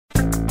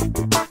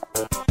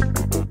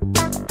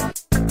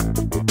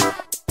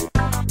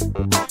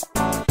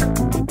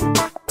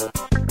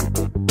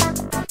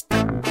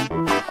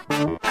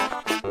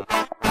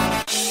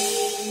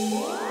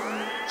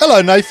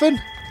Hello, Nathan.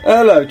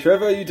 Hello,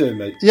 Trevor. How you doing,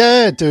 mate?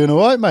 Yeah, doing all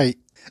right, mate.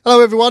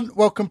 Hello, everyone.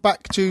 Welcome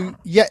back to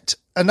yet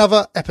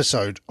another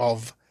episode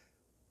of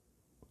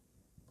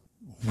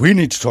We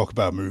Need to Talk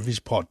About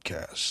Movies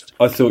podcast.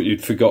 I thought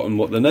you'd forgotten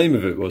what the name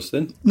of it was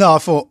then. No, I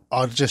thought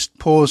I'd just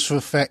pause for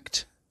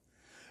effect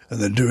and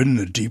then do it in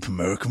a deep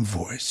American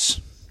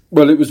voice.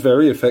 Well, it was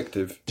very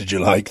effective. Did you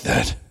like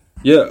that?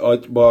 Yeah, I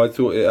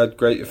thought it had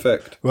great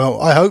effect.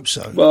 Well, I hope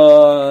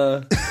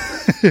so.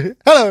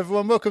 Hello,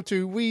 everyone. Welcome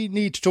to We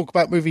Need to Talk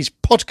About Movies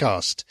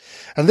podcast.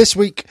 And this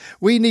week,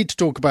 we need to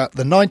talk about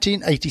the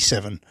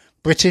 1987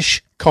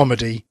 British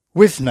comedy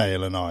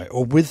WITHNAIL and I,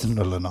 or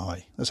WITHNAIL and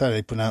I. That's how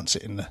they pronounce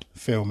it in the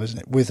film, isn't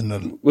it?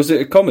 WITHNAIL. Was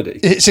it a comedy?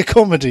 It's a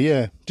comedy,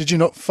 yeah. Did you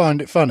not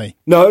find it funny?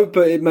 No,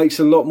 but it makes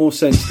a lot more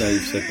sense now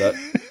you've said that.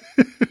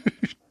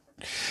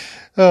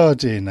 Oh,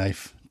 dear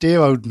Nath. Dear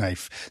old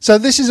Nath. So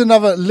this is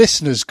another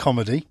listener's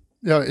comedy.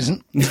 No, it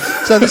isn't.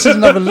 So this is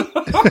another...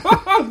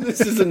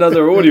 This is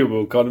another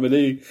audible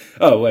comedy.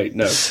 Oh, wait,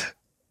 no.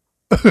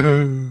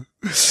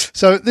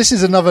 So this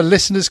is another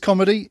listener's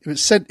comedy. It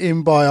was sent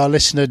in by our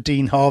listener,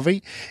 Dean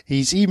Harvey.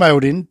 He's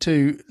emailed in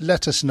to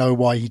let us know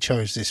why he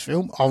chose this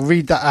film. I'll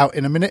read that out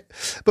in a minute.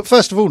 But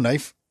first of all,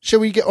 Nath, shall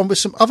we get on with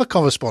some other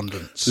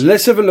correspondence?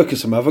 Let's have a look at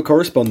some other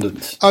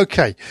correspondence.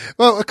 Okay.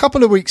 Well, a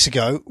couple of weeks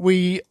ago,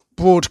 we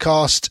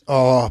broadcast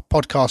our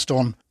podcast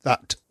on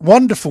that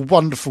wonderful,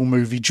 wonderful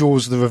movie,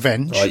 Jaws the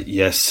Revenge. Right,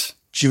 yes.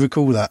 Do you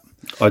recall that?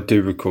 I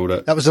do recall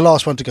that. That was the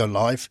last one to go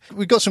live.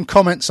 We got some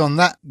comments on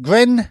that.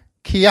 Gren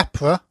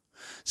Chiapra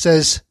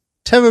says,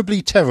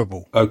 terribly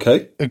terrible.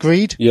 Okay.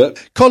 Agreed? Yeah.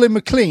 Colin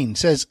McLean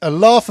says, a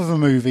laugh of a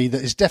movie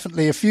that is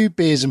definitely a few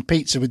beers and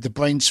pizza with the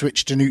brain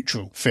switch to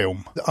neutral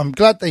film. I'm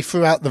glad they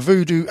threw out the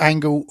voodoo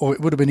angle, or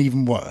it would have been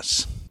even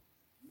worse.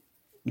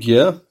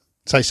 Yeah.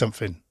 Say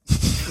something.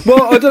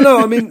 Well, I don't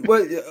know. I mean,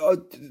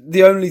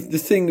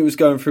 the thing that was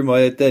going through my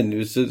head then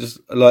was just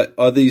like,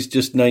 are these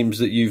just names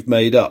that you've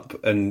made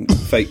up and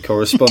fake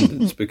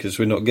correspondence because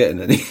we're not getting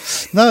any?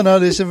 No,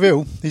 these are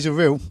real. These are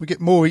real. We get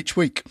more each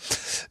week.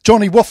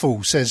 Johnny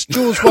Waffle says,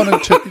 Jaws 1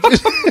 and 2.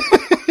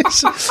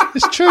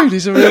 It's true.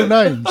 These are real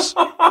names.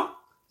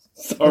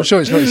 Sorry. I'm sure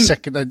it's not his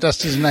second name.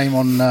 That's his name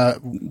on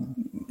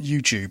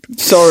YouTube.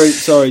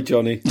 Sorry,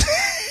 Johnny.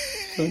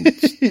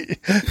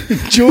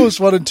 Jaws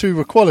 1 and 2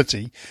 were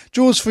quality.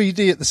 Jaws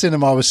 3D at the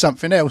cinema was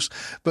something else,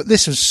 but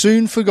this was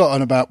soon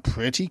forgotten about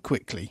pretty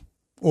quickly.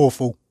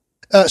 Awful.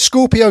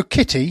 Scorpio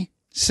Kitty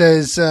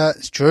says,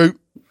 it's true.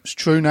 It's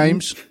true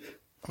names.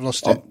 I've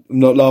lost it. I'm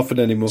not laughing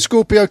anymore.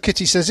 Scorpio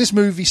Kitty says, this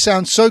movie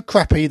sounds so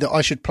crappy that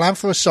I should plan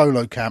for a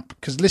solo camp,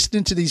 because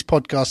listening to these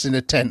podcasts in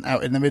a tent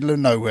out in the middle of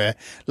nowhere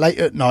late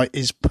at night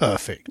is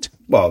perfect.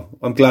 Well,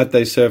 I'm glad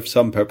they served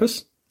some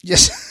purpose.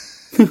 Yes.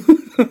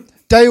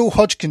 Dale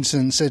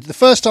Hodgkinson said, the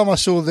first time I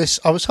saw this,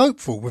 I was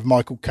hopeful with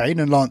Michael Caine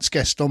and Lance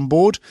Guest on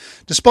board.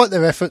 Despite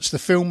their efforts, the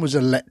film was a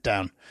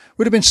letdown.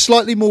 Would have been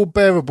slightly more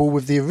bearable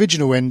with the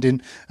original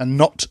ending and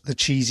not the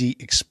cheesy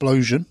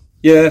explosion.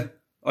 Yeah,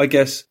 I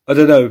guess. I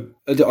don't know.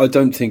 I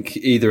don't think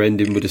either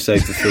ending would have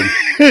saved the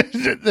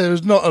film. There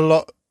was not a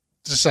lot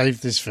to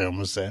save this film,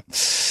 was there?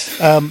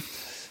 The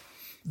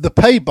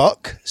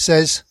Paybuck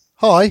says,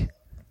 hi.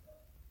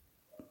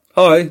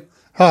 Hi.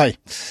 Hi.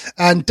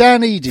 And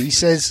Dan Eady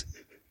says,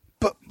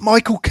 but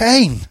Michael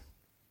Caine.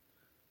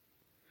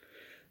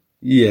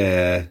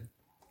 Yeah.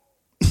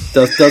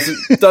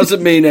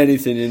 Doesn't mean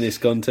anything in this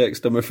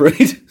context, I'm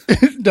afraid.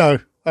 No,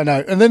 I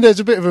know. And then there's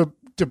a bit of a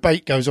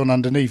debate goes on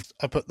underneath.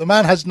 I put, the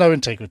man has no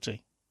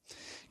integrity.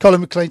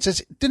 Colin McLean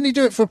says, didn't he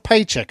do it for a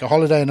paycheck, a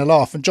holiday and a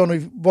laugh? And Johnny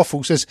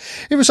Waffle says,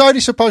 he was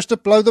only supposed to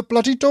blow the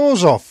bloody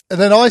doors off. And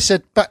then I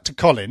said back to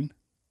Colin,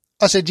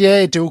 I said,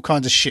 yeah, he'd do all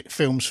kinds of shit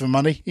films for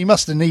money. He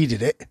must have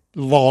needed it.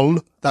 Lol.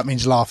 That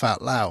means laugh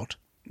out loud.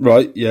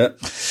 Right, yeah.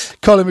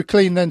 Colin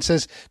McLean then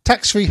says,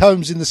 tax-free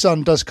homes in the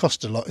sun does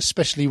cost a lot,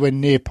 especially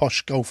when near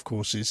posh golf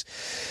courses.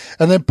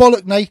 And then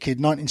Bollock Naked,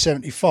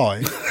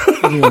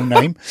 1975, real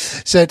name,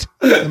 said,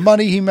 the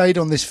money he made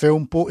on this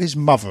film bought his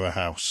mother a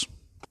house.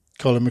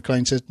 Colin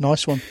McLean said,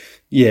 nice one.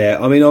 Yeah,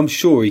 I mean, I'm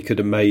sure he could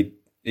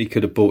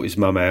have bought his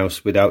mum a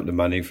house without the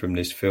money from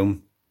this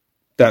film.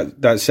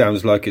 That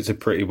sounds like it's a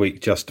pretty weak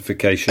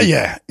justification.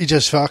 Yeah, he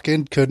just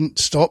fucking couldn't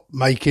stop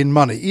making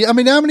money. I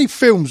mean, how many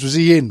films was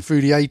he in through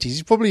the 80s?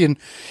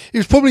 He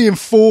was probably in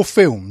 4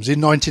 films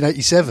in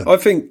 1987. I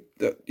think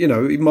that,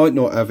 he might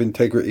not have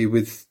integrity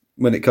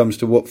when it comes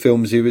to what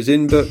films he was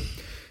in, but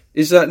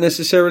is that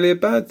necessarily a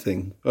bad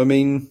thing? I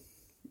mean,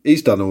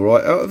 he's done all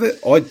right out of it.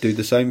 I'd do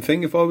the same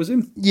thing if I was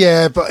him.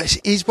 Yeah, but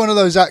he's one of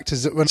those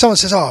actors that when someone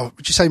says, oh,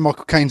 would you say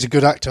Michael Caine's a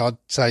good actor? I'd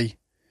say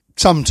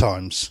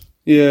sometimes.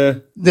 Yeah.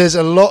 There's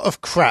a lot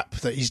of crap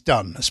that he's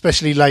done,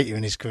 especially later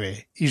in his career.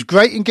 He was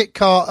great in Get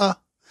Carter.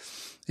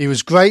 He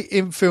was great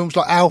in films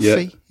like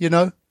Alfie,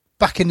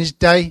 back in his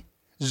day.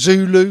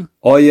 Zulu.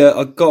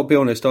 I got to be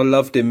honest, I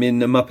loved him in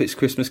The Muppets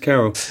Christmas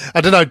Carol. I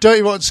don't know,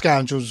 Dirty Rotten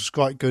Scoundrels was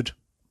quite good,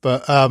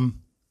 but I've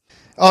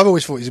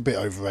always thought he's a bit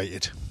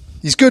overrated.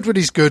 He's good when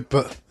he's good,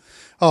 but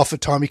half the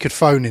time he could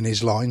phone in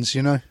his lines,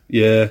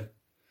 Yeah.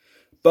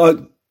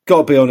 But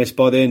got to be honest,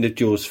 by the end of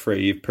Jaws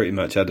 3, you've pretty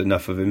much had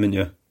enough of him, haven't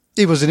you?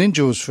 He wasn't in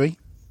Jaws 3.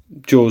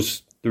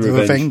 Jaws the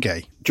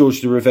Revenge.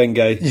 George the Revenge.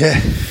 Yeah,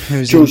 he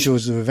was in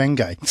Jaws the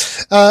Revenge.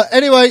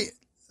 Anyway,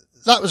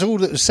 that was all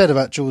that was said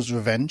about Jaws the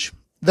Revenge.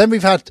 Then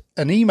we've had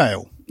an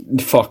email.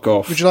 Fuck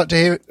off. Would you like to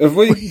hear it? Have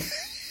we?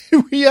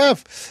 We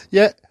have.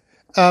 Yeah.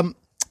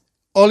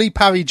 Ollie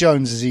Parry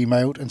Jones has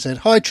emailed and said,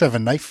 "Hi, Trevor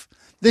Nath.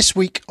 This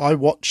week I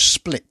watched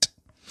Split,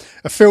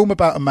 a film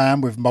about a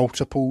man with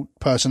multiple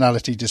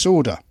personality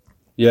disorder."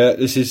 Yeah,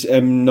 this is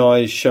M.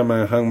 Night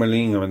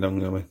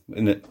Shyamalan,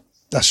 isn't it?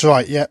 That's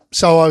right, yeah.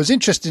 So I was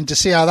interested to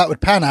see how that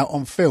would pan out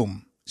on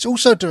film. It's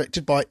also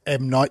directed by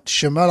M. Night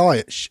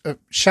Shyamalan.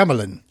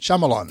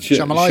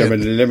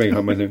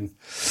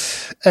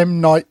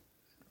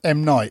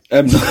 M. Night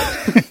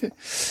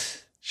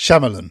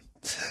Shyamalan.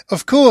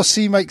 Of course,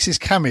 he makes his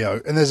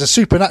cameo, and there's a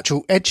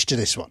supernatural edge to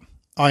this one.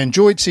 I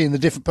enjoyed seeing the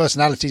different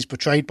personalities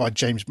portrayed by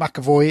James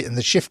McAvoy and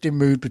the shifting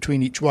mood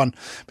between each one,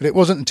 but it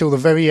wasn't until the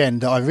very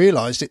end that I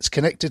realised it's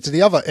connected to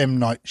the other M.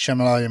 Night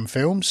Shyamalan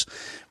films,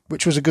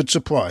 which was a good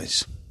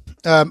surprise.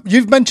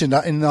 You've mentioned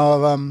that in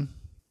our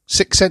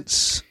Sixth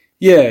Sense.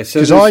 Yeah.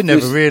 Because I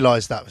never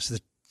realised that was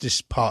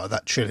this part of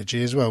that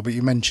trilogy as well, but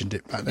you mentioned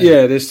it back then.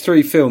 Yeah, there's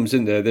 3 films,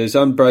 isn't there? There's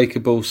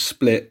Unbreakable,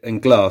 Split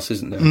and Glass,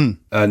 isn't there? Mm.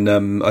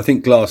 And I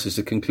think Glass is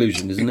the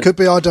conclusion, isn't it? Could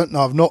be, I don't know.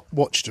 I've not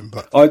watched them.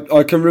 But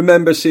I can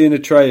remember seeing a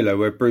trailer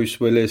where Bruce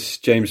Willis,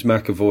 James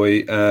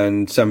McAvoy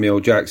and Samuel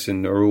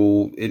Jackson are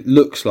all, it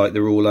looks like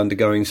they're all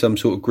undergoing some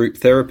sort of group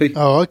therapy.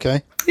 Oh,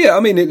 okay. Yeah,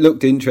 I mean, it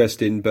looked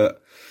interesting,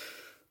 but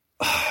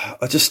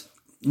I'm just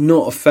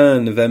not a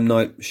fan of M.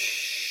 Night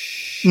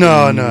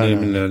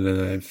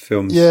No.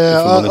 Films.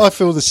 Yeah, I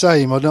feel the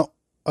same. I don't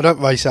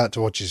race out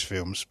to watch his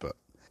films, but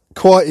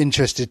quite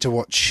interested to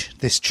watch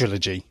this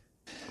trilogy.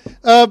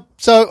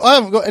 So I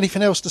haven't got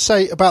anything else to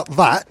say about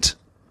that.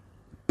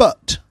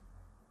 But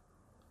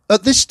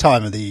at this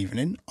time of the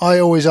evening, I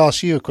always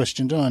ask you a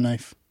question, don't I,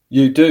 Nath?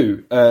 You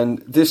do, and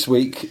this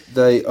week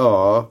they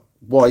are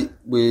white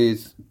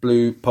with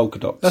blue polka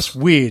dots. That's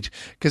weird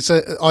because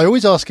I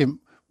always ask him,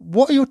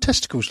 "What are your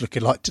testicles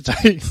looking like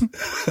today?"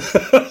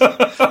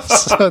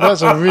 So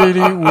that's a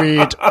really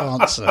weird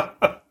answer.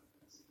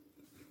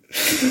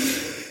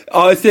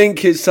 I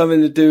think it's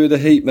something to do with the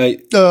heat,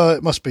 mate.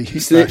 It must be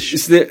heat rash.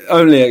 It's the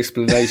only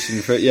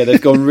explanation for it. Yeah,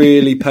 they've gone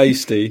really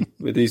pasty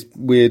with these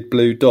weird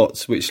blue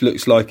dots, which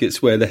looks like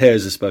it's where the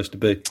hairs are supposed to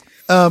be.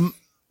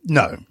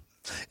 No.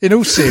 In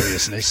all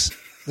seriousness,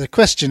 the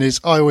question is,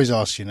 I always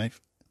ask you, Nate,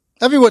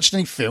 have you watched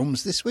any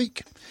films this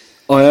week?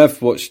 I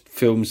have watched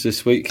films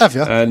this week. Have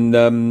you?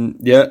 And,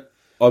 yeah,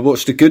 I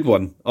watched a good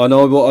one. I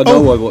know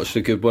I watched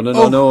a good one, and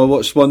I know I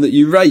watched one that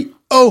you rate.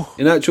 Oh.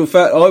 In actual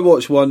fact, I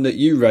watched one that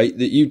you rate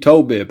that you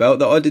told me about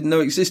that I didn't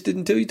know existed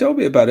until you told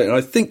me about it. And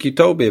I think you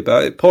told me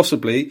about it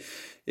possibly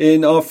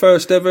in our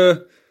first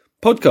ever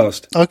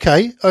podcast.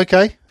 Okay.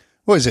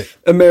 What is it?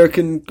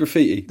 American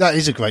Graffiti. That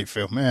is a great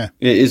film, yeah.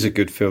 It is a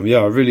good film, yeah.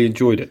 I really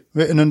enjoyed it.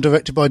 Written and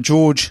directed by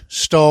George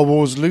Star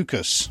Wars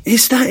Lucas.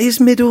 Is that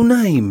his middle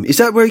name? Is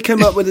that where he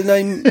came up with the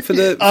name for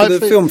the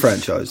film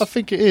franchise? I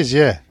think it is,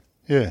 yeah.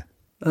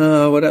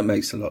 Oh, well, that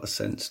makes a lot of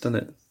sense, doesn't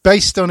it?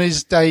 Based on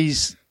his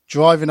days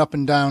driving up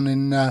and down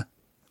in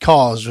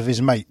cars with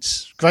his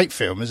mates. Great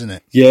film, isn't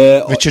it?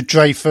 Yeah. Richard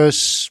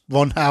Dreyfuss,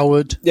 Ron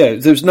Howard. Yeah,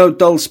 there's no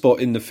dull spot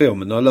in the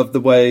film, and I love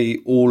the way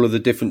all of the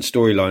different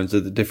storylines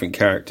of the different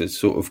characters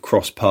sort of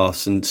cross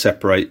paths and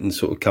separate and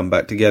sort of come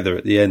back together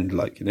at the end,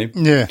 like, you know?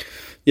 Yeah.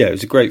 Yeah, it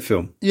was a great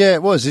film. Yeah,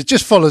 it was. It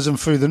just follows them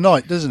through the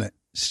night, doesn't it?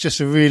 It's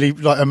just a really,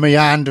 like, a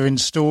meandering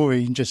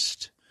story and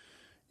just,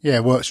 yeah,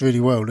 it works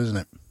really well, doesn't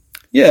it?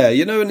 Yeah,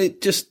 you know, and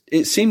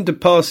it seemed to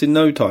pass in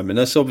no time, and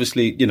that's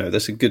obviously, you know,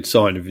 that's a good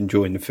sign of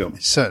enjoying the film.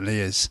 It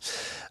certainly is.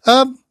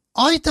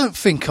 I don't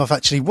think I've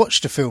actually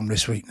watched a film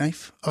this week,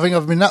 Nath. I think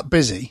I've been that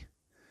busy.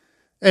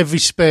 Every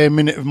spare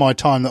minute of my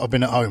time that I've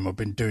been at home, I've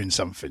been doing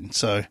something.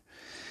 So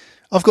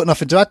I've got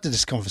nothing to add to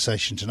this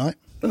conversation tonight.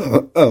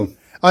 Oh.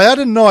 I had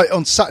a night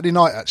on Saturday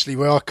night, actually,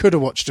 where I could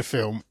have watched a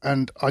film,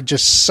 and I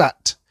just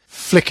sat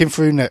flicking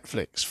through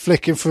Netflix,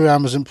 flicking through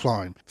Amazon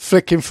Prime,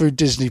 flicking through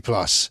Disney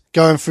Plus,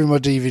 going through my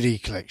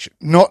DVD collection,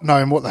 not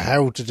knowing what the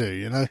hell to do,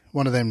 you know,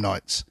 one of them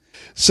nights.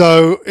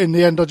 So in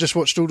the end, I just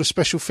watched all the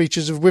special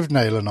features of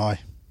WITHNAIL and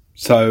I.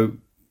 So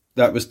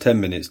that was 10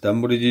 minutes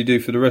done. What did you do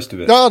for the rest of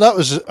it? No, that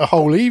was a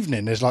whole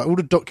evening. There's like all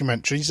the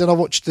documentaries, and I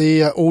watched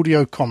the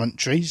audio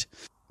commentaries.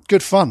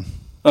 Good fun.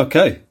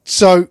 Okay.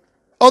 So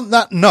on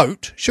that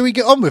note, shall we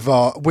get on with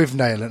our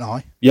WITHNAIL and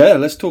I? Yeah,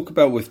 let's talk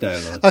about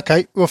WITHNAIL.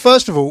 Okay. Well,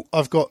 first of all,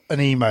 I've got an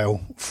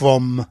email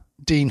from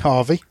Dean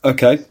Harvey.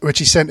 Okay. Which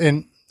he sent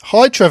in.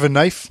 Hi, Trevor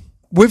Nath.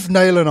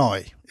 WITHNAIL and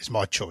I is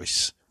my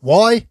choice.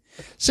 Why?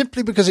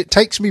 Simply because it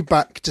takes me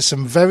back to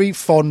some very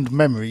fond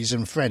memories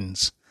and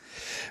friends.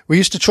 We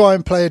used to try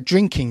and play a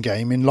drinking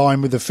game in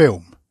line with the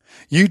film.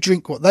 You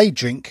drink what they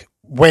drink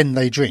when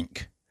they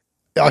drink.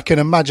 I can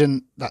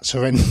imagine that's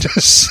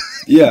horrendous.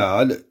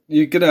 Yeah,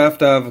 you're going to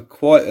have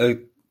quite a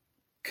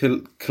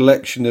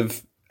collection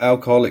of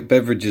alcoholic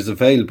beverages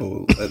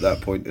available at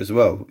that point as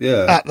well.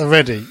 Yeah. At the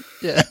ready.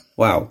 Yeah.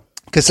 Wow.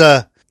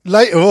 Because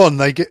later on,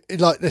 they get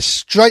like they're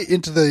straight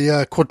into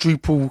the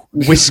quadruple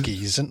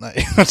whiskies, aren't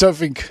they?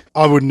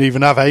 I wouldn't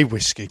even have a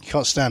whiskey.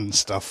 Can't stand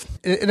stuff.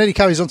 And then he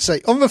carries on to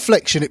say, on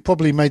reflection, it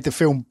probably made the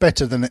film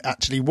better than it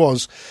actually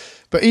was.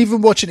 But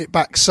even watching it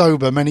back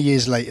sober many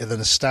years later, the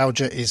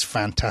nostalgia is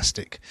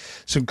fantastic.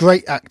 Some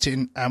great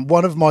acting, and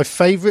one of my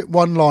favourite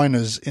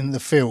one-liners in the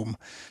film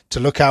to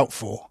look out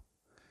for.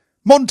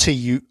 Monty,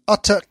 you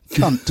utter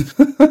cunt.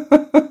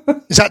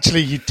 It's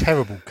actually, you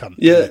terrible cunt.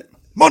 Yeah.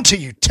 Monty,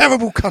 you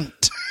terrible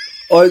cunt.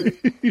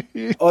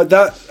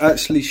 That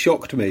actually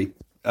shocked me,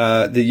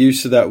 the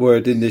use of that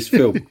word in this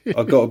film.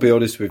 I've got to be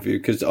honest with you,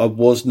 because I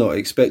was not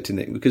expecting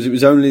it. Because it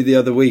was only the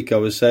other week I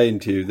was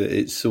saying to you that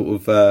it's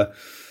sort of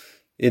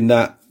in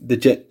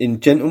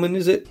Gentleman,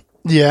 is it?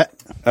 Yeah.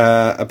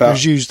 About, it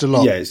was used a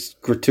lot. Yeah, it's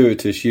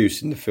gratuitous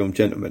use in the film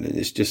Gentleman, and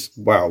it's just,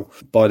 wow.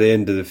 By the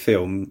end of the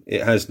film,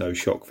 it has no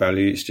shock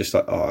value. It's just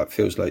like, it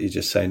feels like you're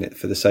just saying it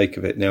for the sake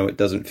of it now. It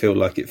doesn't feel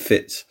like it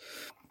fits.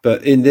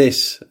 But in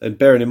this, and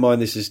bearing in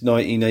mind this is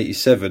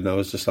 1987, I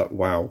was just like,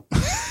 wow.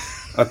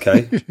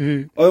 Okay.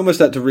 I almost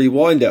had to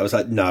rewind it. I was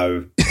like,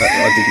 no,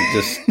 I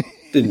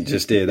didn't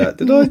just hear that,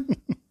 did I?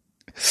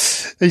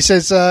 He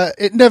says,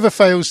 it never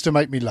fails to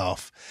make me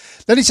laugh.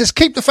 Then he says,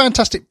 keep the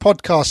fantastic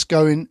podcast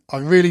going. I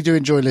really do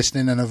enjoy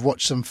listening and have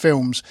watched some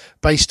films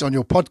based on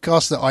your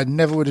podcast that I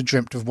never would have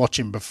dreamt of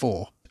watching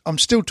before. I'm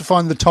still to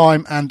find the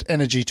time and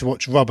energy to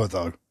watch Rubber,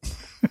 though.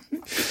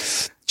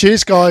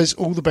 Cheers, guys.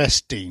 All the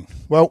best, Dean.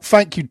 Well,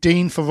 thank you,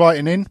 Dean, for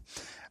writing in,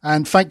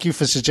 and thank you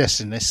for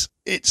suggesting this.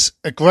 It's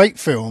a great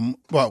film.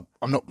 Well,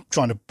 I'm not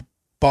trying to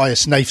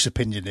bias Naif's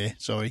opinion here,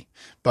 sorry,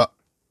 but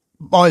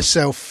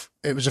myself,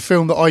 it was a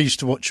film that I used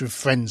to watch with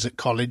friends at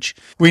college.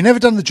 We never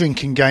done the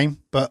drinking game,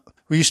 but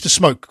we used to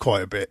smoke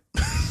quite a bit.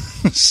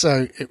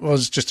 So it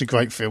was just a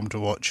great film to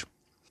watch.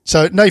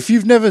 So, Naif,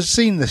 you've never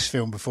seen this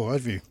film before,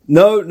 have you?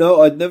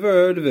 No, I'd never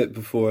heard of it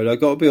before. And I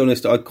got to be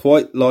honest, I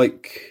quite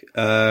like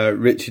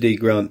Richard E.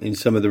 Grant in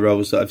some of the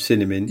roles that I've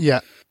seen him in. Yeah.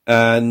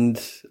 And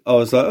I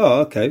was like,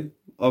 oh, okay.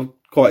 I'm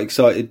quite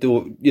excited,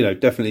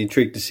 definitely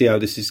intrigued to see how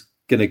this is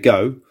going to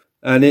go.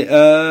 And it,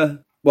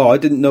 I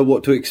didn't know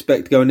what to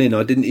expect going in.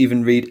 I didn't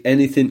even read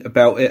anything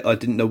about it. I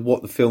didn't know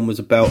what the film was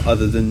about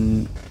other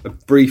than a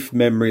brief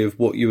memory of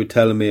what you were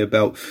telling me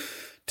about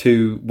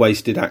two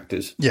wasted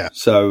actors. Yeah.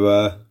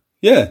 So,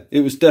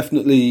 it was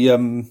definitely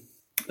an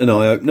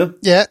eye-opener.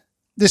 Yeah.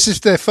 This is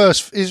their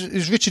first,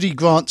 is Richard E.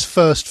 Grant's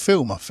first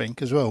film, I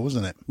think, as well,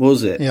 wasn't it?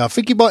 Was it? Yeah, I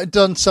think he might have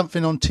done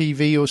something on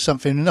TV or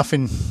something,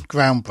 nothing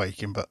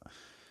groundbreaking, but,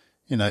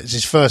 it's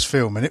his first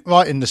film, and it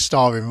right in the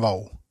starring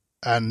role.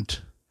 And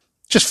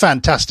just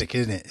fantastic,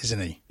 isn't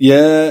he?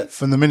 Yeah.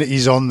 From the minute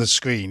he's on the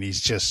screen,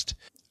 he's just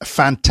a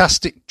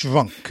fantastic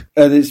drunk.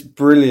 And it's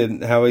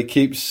brilliant how he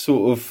keeps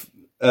sort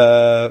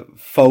of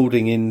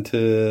folding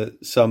into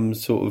some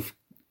sort of,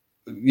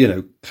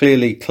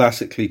 clearly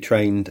classically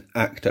trained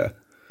actor.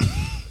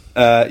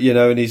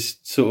 And he's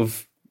sort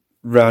of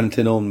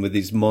ranting on with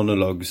his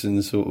monologues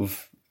and sort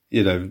of,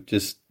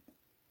 just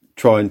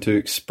trying to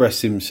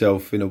express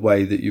himself in a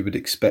way that you would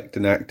expect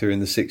an actor in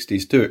the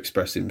 60s to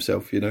express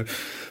himself,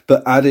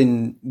 but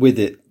adding with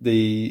it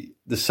the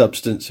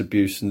substance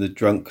abuse and the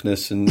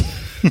drunkenness and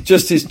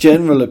just his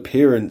general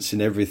appearance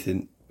and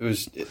everything. It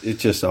was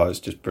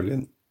just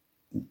brilliant.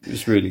 It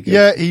was really good.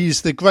 Yeah,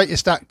 he's the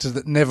greatest actor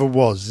that never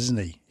was, isn't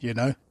he?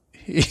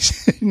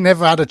 He's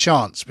never had a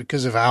chance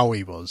because of how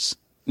he was.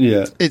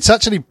 Yeah. It's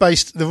actually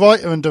based, the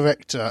writer and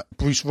director,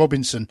 Bruce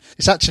Robinson,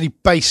 it's actually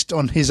based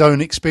on his own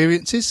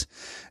experiences.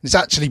 It's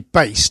actually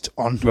based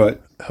on... Right.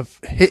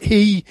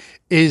 He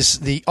is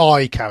the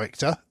I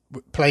character,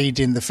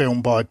 played in the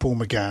film by Paul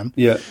McGann.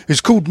 Yeah.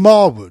 Who's called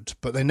Marwood,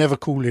 but they never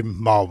call him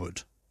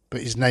Marwood.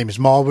 But his name is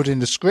Marwood in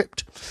the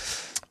script.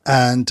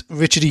 And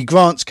Richard E.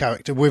 Grant's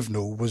character,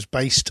 WITHNAIL, was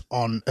based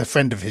on a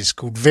friend of his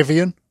called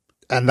Vivian.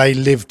 And they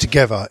lived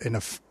together in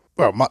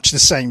much the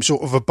same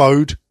sort of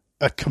abode.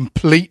 A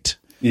complete...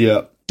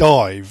 Yeah,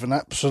 dive, an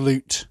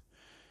absolute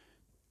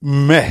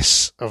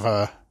mess of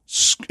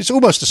it's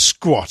almost a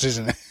squat,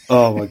 isn't it?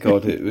 Oh my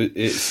God,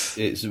 it's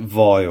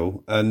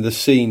vile. And the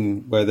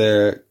scene where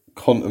they're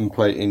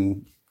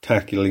contemplating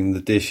tackling the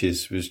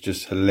dishes was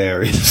just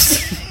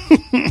hilarious.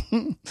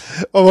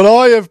 Oh, well,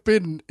 I have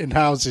been in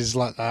houses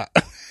like that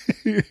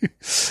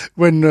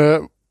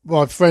when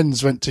my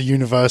friends went to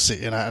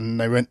university and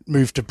they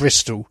moved to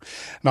Bristol,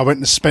 and I went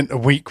and spent a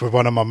week with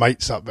one of my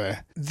mates up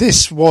there.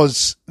 This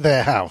was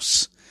their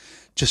house.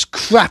 Just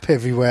crap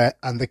everywhere,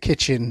 and the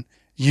kitchen,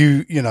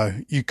 you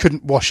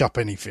couldn't wash up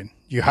anything.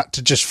 You had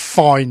to just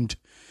find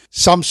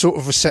some sort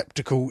of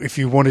receptacle if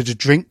you wanted a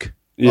drink.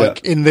 Yeah.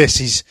 Like in this,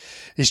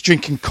 he's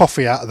drinking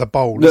coffee out of the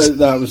bowl.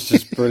 That was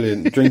just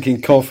brilliant.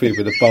 Drinking coffee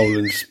with a bowl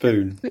and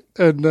spoon.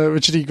 And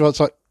Richard E. Grant's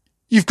like,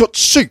 "You've got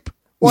soup.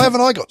 Why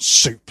haven't I got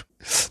soup?"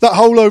 That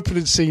whole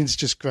opening scene's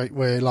just great,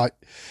 where like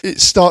it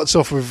starts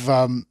off with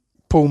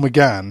Paul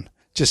McGann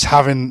just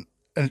having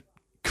a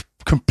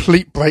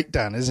complete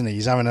breakdown, isn't he?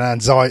 He's having an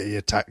anxiety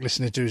attack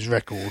listening to his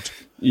record.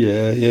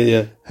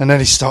 Yeah. And then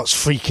he starts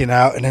freaking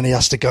out, and then he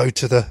has to go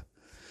to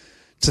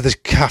the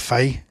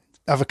cafe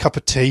have a cup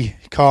of tea,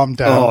 calm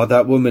down. Oh,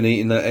 that woman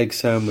eating that egg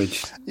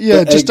sandwich.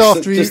 Yeah, just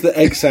the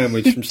egg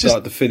sandwich from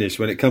start to finish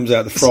when it comes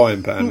out of the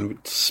frying pan,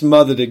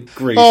 smothered in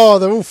grease. Oh,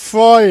 they're all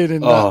frying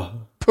in that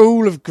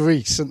pool of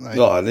grease, aren't they?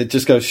 Oh, and it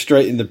just goes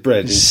straight in the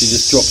bread, and she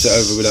just drops it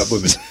over with that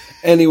woman.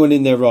 Anyone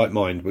in their right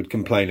mind would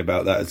complain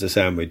about that as a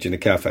sandwich in a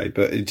cafe,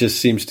 but it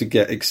just seems to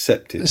get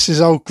accepted. This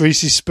is old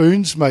greasy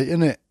spoons, mate,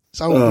 isn't it?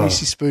 It's old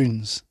greasy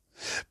spoons.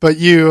 But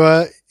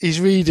he's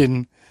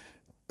reading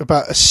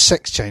about a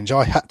sex change.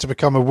 I had to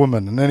become a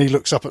woman, and then he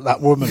looks up at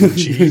that woman and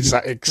she eats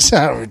that egg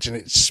sandwich and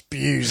it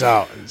spews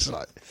out. It's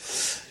like,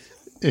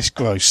 it's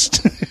gross.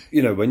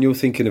 You know, when you're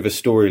thinking of a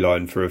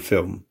storyline for a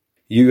film,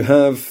 you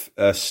have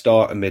a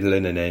start, a middle,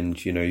 and an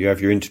end. You know, you have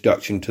your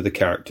introduction to the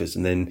characters,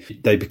 and then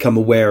they become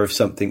aware of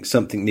something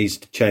needs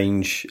to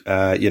change,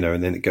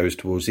 and then it goes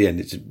towards the end.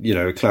 It's,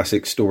 a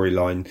classic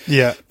storyline.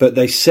 Yeah. But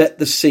they set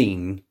the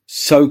scene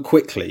so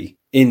quickly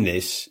in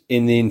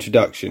the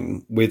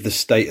introduction with the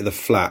state of the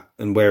flat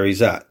and where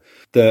he's at,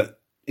 that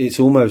it's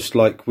almost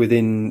like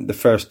within the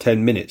first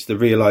 10 minutes, the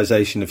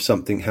realisation of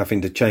something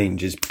having to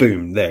change is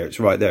boom, there, it's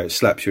right there. It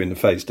slaps you in the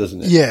face,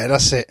 doesn't it? Yeah,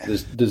 that's it.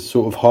 There's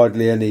sort of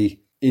hardly any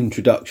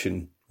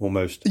introduction,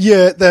 almost.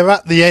 Yeah, they're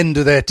at the end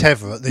of their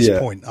tether at this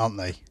point, aren't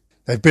they?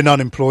 They've been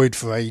unemployed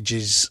for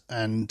ages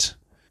and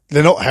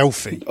they're not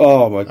healthy.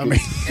 Oh my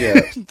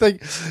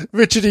goodness!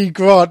 Richard E.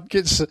 Grant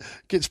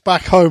gets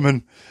back home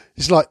and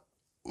he's like,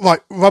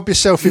 right, rub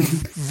yourself in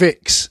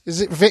Vicks.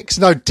 Is it Vicks?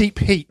 No, deep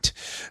heat,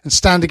 and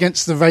stand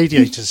against the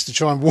radiators to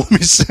try and warm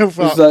yourself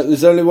up.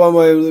 There's only one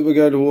way that we're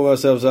going to warm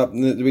ourselves up,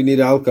 and we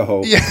need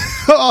alcohol. Yeah,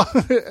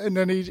 and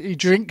then he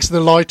drinks the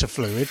lighter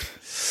fluid.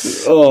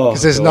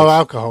 Because there's no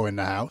alcohol in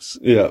the house.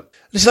 Yeah. And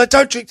he's like,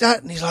 don't drink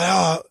that. And he's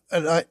like,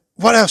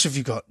 what else have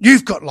you got?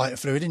 You've got lighter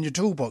fluid in your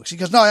toolbox. He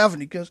goes, no, I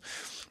haven't. He goes,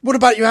 what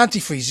about your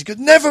antifreeze? He goes,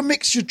 never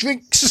mix your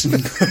drinks.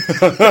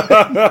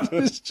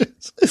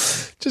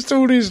 just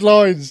all these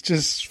lines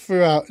just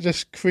throughout,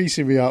 just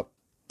creasing me up.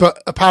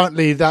 But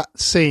apparently that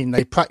scene,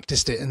 they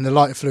practiced it and the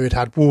lighter fluid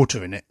had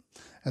water in it.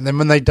 And then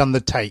when they'd done the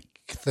take,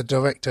 the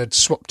director had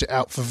swapped it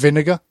out for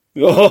vinegar.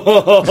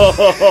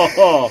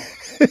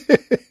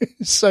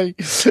 So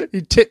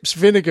he tips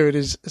vinegar in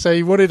his. So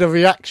he wanted a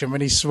reaction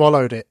when he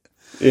swallowed it.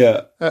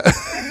 Yeah,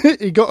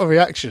 he got a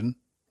reaction,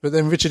 but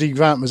then Richard E.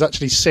 Grant was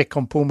actually sick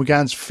on Paul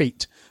McGann's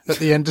feet at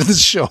the end of the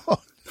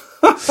shot,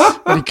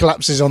 and he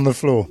collapses on the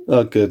floor.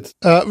 Oh, good.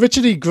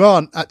 Richard E.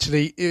 Grant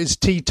actually is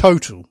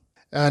teetotal,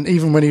 and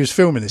even when he was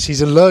filming this,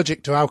 he's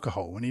allergic to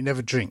alcohol and he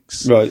never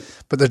drinks. Right,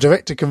 but the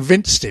director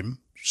convinced him,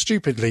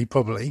 stupidly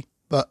probably,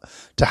 but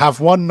to have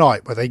one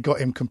night where they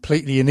got him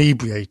completely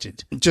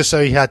inebriated, just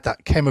so he had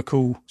that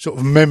chemical sort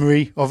of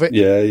memory of it.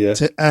 Yeah.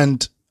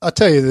 And I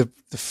tell you,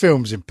 the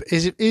film's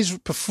his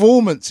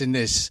performance in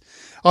this.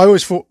 I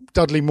always thought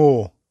Dudley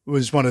Moore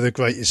was one of the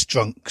greatest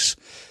drunks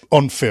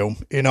on film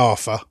in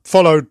Arthur,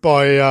 followed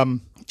by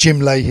Jim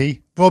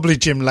Leahy. Probably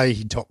Jim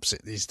Leahy tops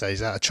it these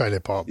days out of Trailer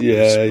Park Boys.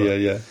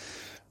 Yeah.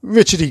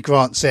 Richard E.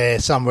 Grant's there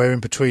somewhere in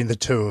between the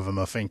two of them.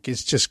 I think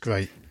it's just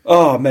great.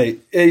 Oh,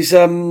 mate, he's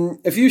have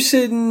you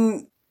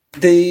seen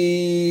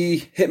The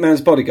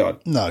Hitman's Bodyguard?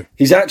 No.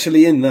 He's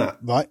actually in that.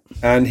 Right.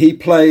 And he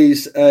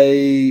plays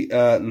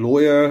a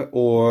lawyer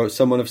or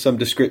someone of some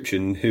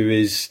description who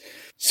is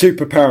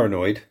super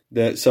paranoid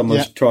that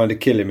someone's trying to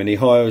kill him, and he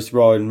hires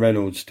Ryan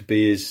Reynolds to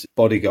be his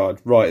bodyguard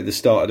right at the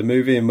start of the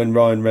movie. And when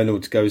Ryan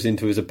Reynolds goes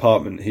into his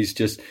apartment, he's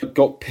just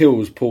got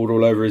pills poured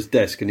all over his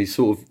desk, and he's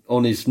sort of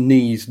on his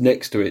knees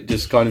next to it,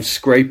 just kind of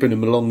scraping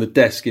them along the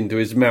desk into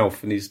his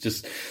mouth, and he's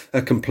just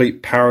a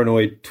complete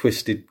paranoid,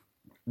 twisted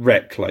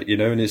wreck,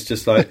 and it's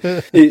just like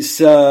it's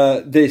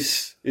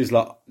this is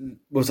like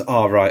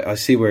right, I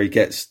see where he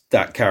gets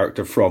that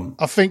character from.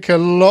 I think a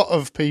lot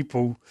of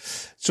people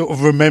sort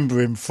of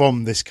remember him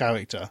from this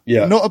character.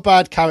 Yeah, not a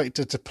bad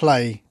character to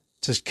play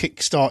to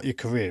kickstart your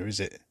career, is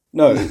it?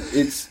 No,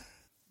 it's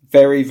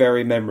very,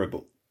 very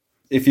memorable.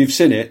 If you've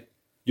seen it,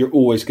 you're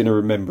always going to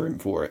remember him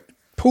for it.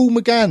 Paul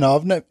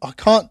McGann, I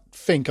can't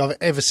think I've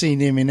ever seen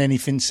him in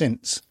anything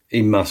since.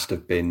 He must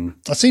have been.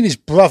 I've seen his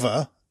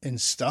brother in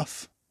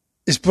stuff.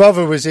 His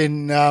brother was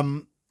in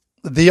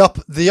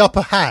the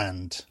Upper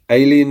Hand.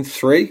 Alien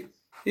 3?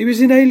 He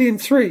was in Alien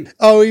 3.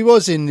 Oh, he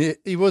was in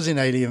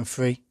Alien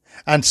 3.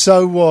 And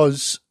so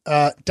was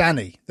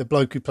Danny, the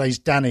bloke who plays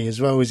Danny as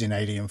well, was in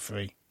Alien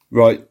 3.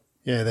 Right.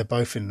 Yeah, they're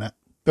both in that.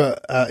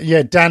 But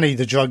Danny,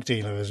 the drug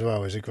dealer as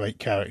well, is a great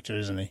character,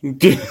 isn't he?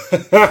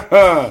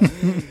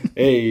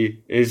 He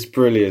is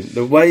brilliant.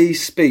 The way he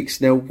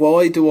speaks. Now,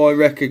 why do I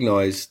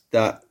recognise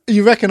that?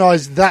 You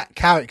recognise that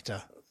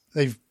character.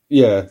 They've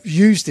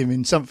used him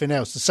in something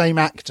else. The same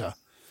actor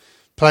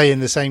playing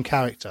the same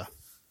character.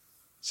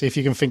 See if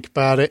you can think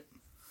about it.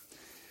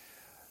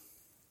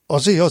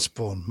 Ozzy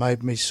Osbourne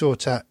made me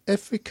sort out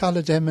every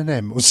coloured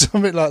M&M or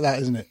something like that,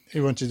 isn't it?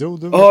 He wanted all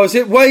the... Oh, is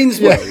it Wayne's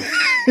World?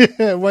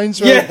 Yeah,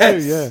 Wayne's World too,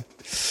 yeah.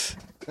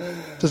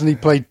 Doesn't he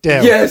play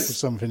Derek or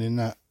something in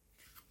that?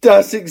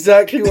 That's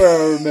exactly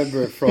where I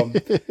remember it from.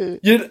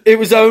 It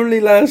was only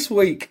last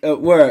week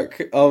at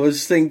work I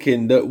was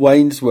thinking that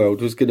Wayne's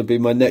World was going to be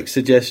my next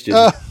suggestion.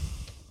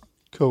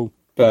 Cool.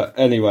 But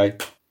anyway,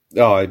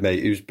 oh,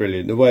 mate, he was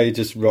brilliant. The way he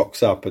just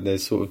rocks up and they're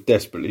sort of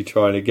desperately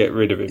trying to get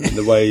rid of him. And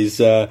the way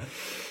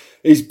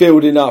he's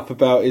building up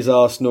about his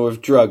arsenal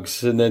of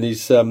drugs. And then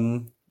he's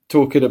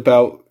talking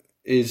about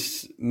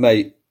his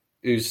mate,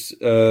 who's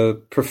a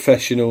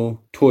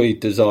professional toy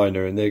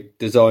designer. And they're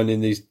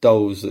designing these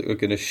dolls that are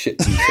going to shit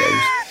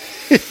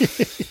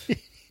themselves.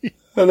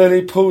 And then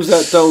he pulls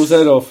that doll's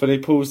head off and he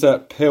pulls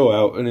that pill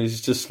out. And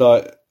he's just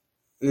like...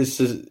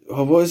 This is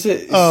what is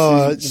it?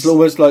 It's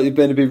almost like you're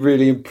going to be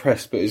really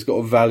impressed, but it's got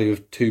a value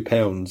of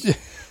 £2.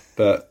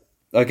 But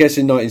I guess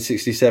in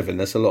 1967,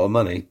 that's a lot of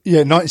money.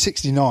 Yeah,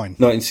 1969.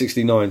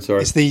 1969,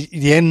 sorry. It's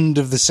the end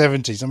of the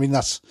 70s. I mean,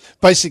 that's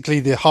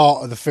basically the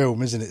heart of the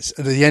film, isn't it? It's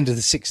at the end of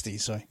the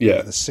 60s. So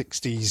yeah, the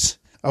 60s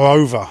are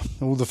over.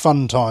 All the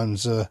fun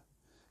times are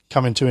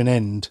coming to an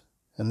end,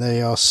 and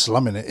they are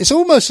slumming it. It's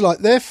almost like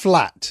they're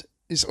flat.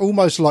 It's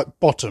almost like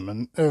bottom,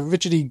 and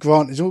Richard E.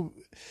 Grant is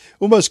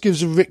almost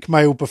gives a Rick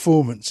Mayall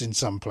performance in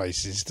some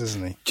places,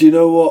 doesn't he? Do you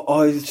know what?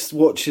 I was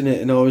watching it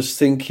and I was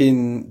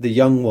thinking the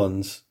young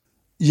ones.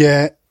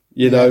 Yeah.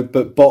 You know,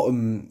 but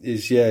bottom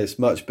is, it's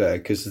much better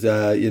because,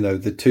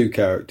 the two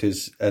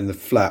characters and the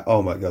flat,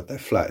 oh my God, they're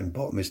flat in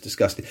bottom is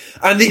disgusting.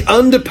 And the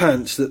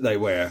underpants that they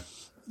wear.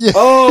 Yeah.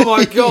 Oh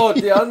my God,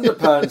 the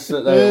underpants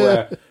that they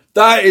wear.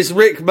 That is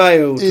Rick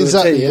Mayall to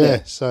exactly, the T,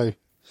 yeah. So.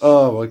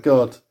 Oh my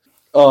God.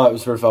 Oh, it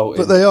was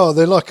revolting. But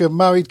they're like a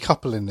married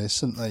couple in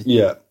this, aren't they?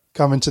 Yeah.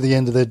 Coming to the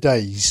end of their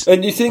days.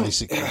 And you think,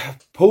 basically.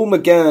 Paul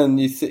McGann,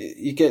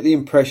 you get the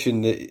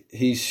impression that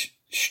he's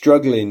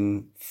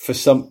struggling for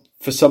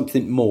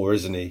something more,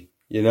 isn't he?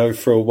 You know,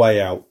 for a way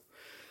out.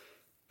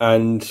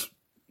 And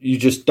you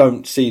just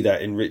don't see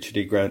that in Richard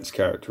E. Grant's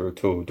character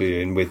at all, do you,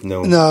 in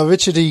WITHNAIL? No,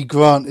 Richard E.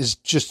 Grant is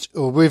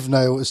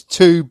WITHNAIL is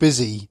too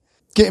busy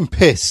getting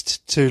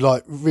pissed to,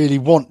 like, really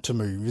want to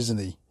move, isn't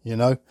he? You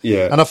know?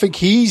 Yeah. And I think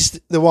he's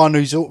the one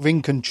who's sort of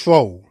in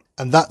control.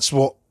 And that's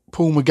what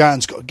Paul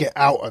McGann's got to get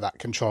out of that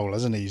control,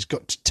 hasn't he? He's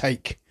got to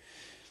take...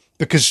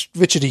 Because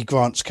Richard E.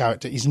 Grant's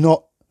character,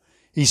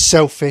 he's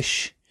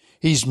selfish,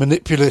 he's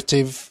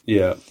manipulative,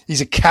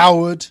 he's a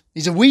coward,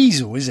 he's a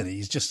weasel, isn't he?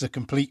 He's just a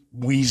complete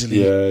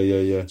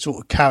weaselly sort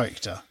of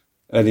character.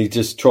 And he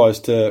just tries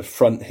to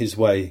front his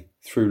way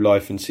through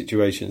life and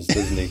situations,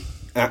 doesn't he?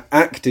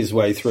 Act his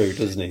way through,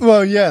 doesn't he?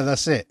 Well, yeah,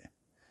 that's it.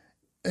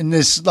 And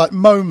there's like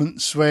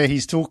moments where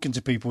he's talking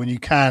to people and you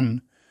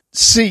can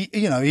see,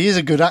 he is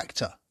a good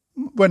actor.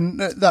 When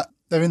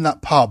they're in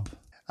that pub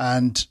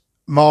and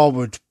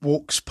Marwood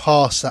walks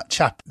past that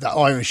chap, that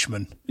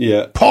Irishman.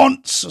 Yeah.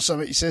 Ponce or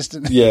something he says,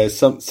 doesn't he? Yeah,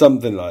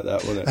 something like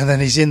that, wasn't it? And then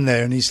he's in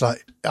there and he's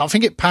like, I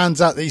think it pans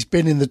out that he's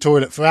been in the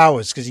toilet for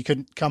hours because he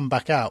couldn't come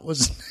back out,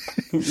 wasn't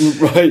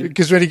it? Right.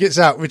 Because when he gets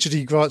out, Richard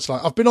E. Grant's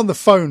like, I've been on the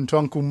phone to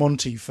Uncle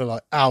Monty for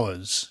like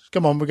hours.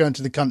 Come on, we're going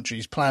to the country.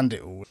 He's planned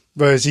it all.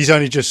 Whereas he's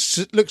only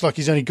looks like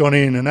he's only gone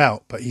in and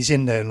out, but he's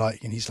in there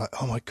and he's like,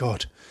 oh my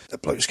God,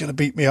 that bloke's going to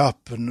beat me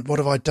up. And what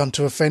have I done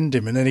to offend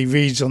him? And then he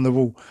reads on the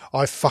wall,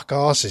 I fuck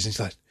asses. And he's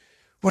like,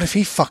 what if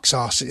he fucks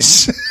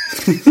asses?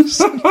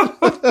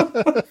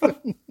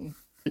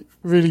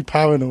 Really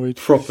paranoid.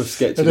 Proper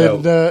sketching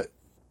and then, out.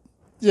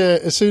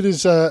 As soon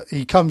as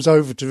he comes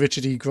over to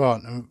Richard E.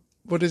 Grant, and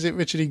what is it?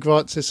 Richard E.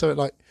 Grant says something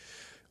like,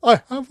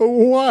 I have a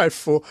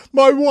wife, or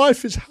my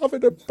wife is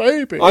having a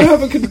baby. I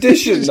have a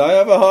condition. I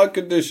have a heart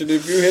condition.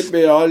 If you hit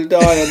me, I'll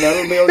die, and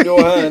that'll be on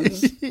your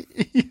hands.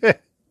 Yeah.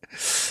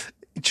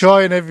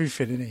 Trying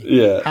everything, isn't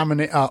he? Yeah.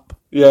 Hamming it up.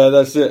 Yeah,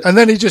 that's it. And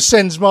then he just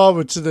sends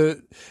Marwood to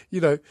the,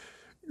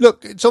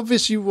 look, it's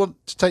obvious you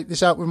want to take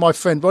this out with my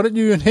friend. Why don't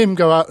you and him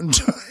go out and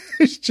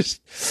he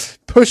just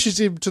pushes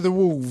him to the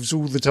wolves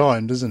all the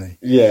time, doesn't he?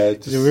 Yeah.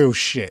 He's a real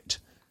shit.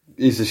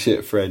 He's a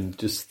shit friend.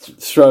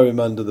 Just throw him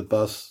under the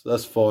bus.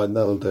 That's fine.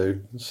 That'll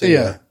do.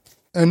 Yeah.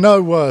 And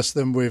no worse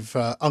than with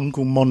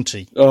Uncle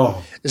Monty.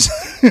 Oh.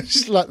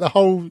 It's like the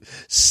whole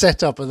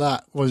setup of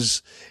that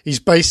was he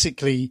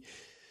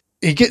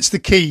gets the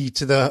key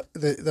to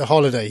the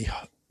holiday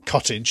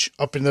cottage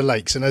up in the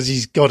lakes. And as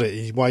he's got it,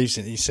 he waves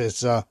it. He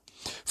says,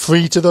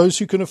 free to those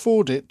who can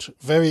afford it,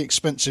 very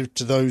expensive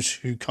to those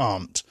who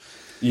can't.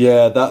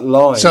 Yeah, that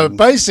line. So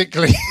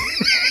basically,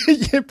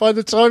 by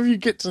the time you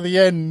get to the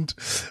end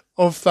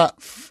of that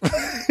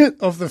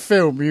of the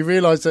film, you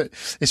realise that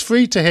it's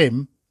free to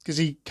him because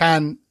he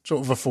can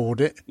sort of afford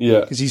it.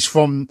 Yeah, because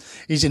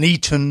he's an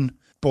Eton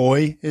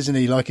boy, isn't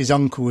he? Like his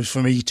uncle was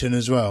from Eton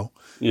as well.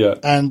 Yeah,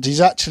 and he's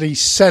actually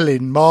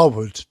selling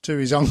Marwood to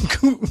his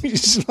uncle.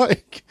 He's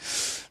like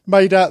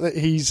made out that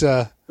he's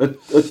a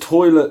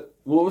toilet.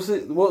 What was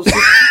it?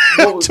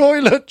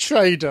 Toilet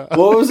trader.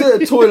 What was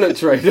it? A toilet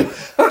trader.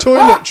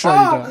 Toilet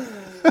trader.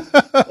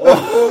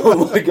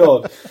 Oh my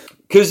God.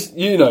 Because,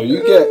 you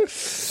get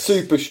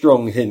super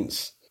strong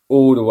hints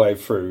all the way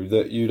through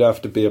that you'd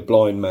have to be a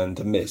blind man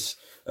to miss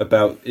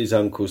about his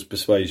uncle's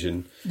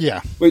persuasion.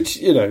 Yeah. Which,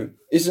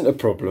 isn't a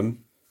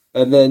problem.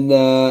 And then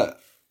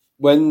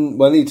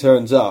when he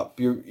turns up,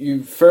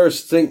 you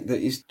first think that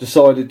he's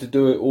decided to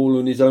do it all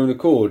on his own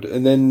accord.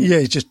 And then... Yeah,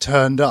 he just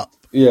turned up.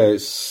 Yeah, it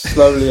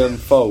slowly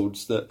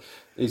unfolds that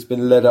He's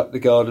been led up the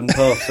garden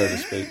path, so to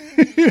speak.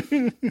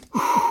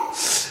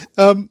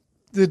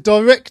 The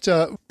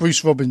director,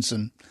 Bruce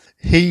Robinson,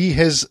 he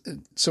has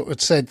sort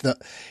of said that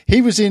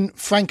he was in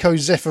Franco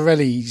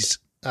Zeffirelli's,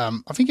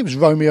 I think it was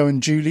Romeo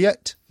and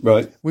Juliet.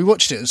 Right. We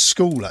watched it at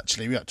school,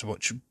 actually. We had to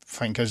watch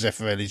Franco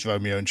Zeffirelli's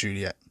Romeo and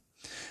Juliet.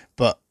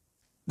 But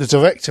the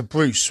director,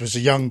 Bruce, was a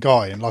young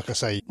guy. And like I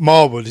say,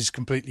 Marwood is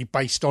completely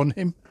based on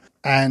him.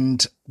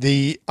 And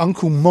the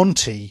Uncle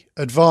Monty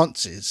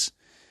advances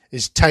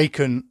is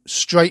taken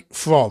straight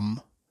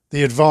from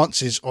the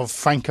advances of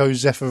Franco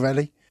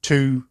Zeffirelli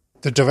to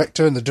the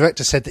director, and the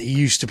director said that he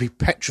used to be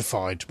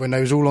petrified when they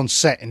was all on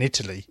set in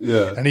Italy.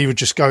 Yeah. And he would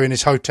just go in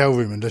his hotel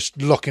room and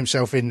just lock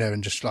himself in there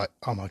and just like,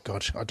 oh my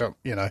God, I don't,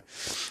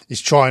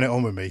 he's trying it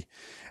on with me.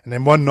 And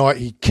then one night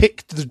he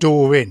kicked the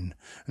door in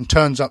and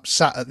turns up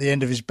sat at the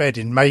end of his bed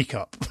in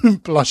makeup,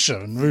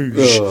 blusher and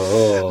rouge.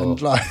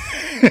 And like,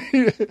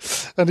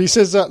 and he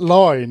says that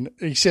line,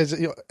 he says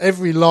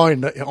every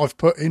line that I've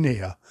put in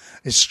here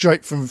is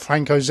straight from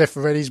Franco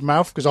Zeffirelli's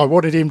mouth, because I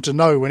wanted him to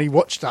know when he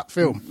watched that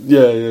film.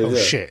 Yeah.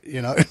 Shit,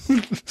 the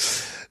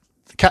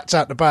cat's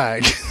out the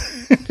bag.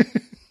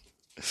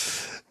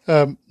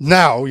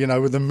 Now,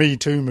 with the Me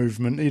Too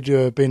movement,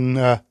 he'd been,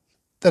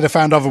 they'd have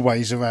found other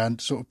ways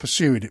around sort of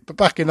pursuing it. But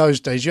back in those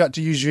days, you had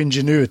to use your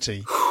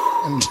ingenuity.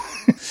 And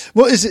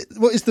what is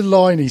the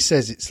line he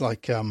says? It's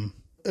like,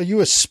 are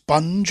you a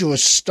sponge or a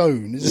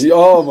stone?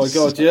 Oh my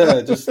God,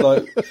 yeah. Just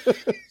like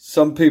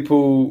some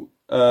people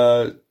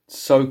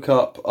soak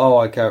up. Oh,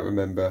 I can't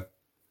remember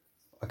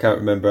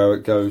how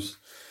it goes.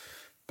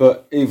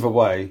 But either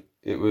way,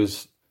 it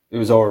was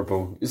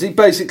horrible. Is he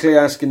basically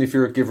asking if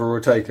you're a giver or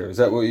a taker? Is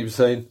that what he was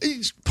saying?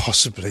 It's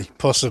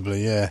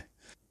possibly, yeah.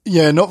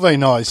 Yeah, not very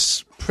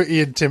nice.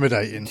 Pretty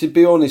intimidating. To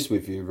be honest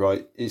with you,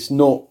 right, it's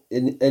not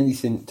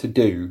anything to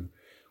do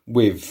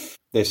with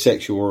their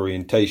sexual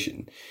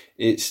orientation.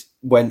 It's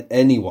when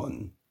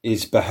anyone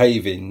is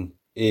behaving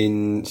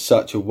in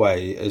such a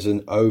way as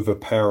an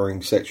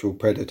overpowering sexual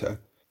predator,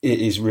 it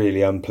is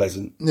really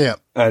unpleasant. Yeah.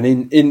 And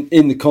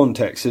in the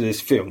context of this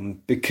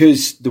film,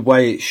 because the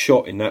way it's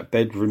shot in that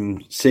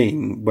bedroom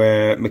scene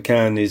where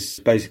McGann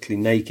is basically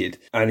naked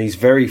and he's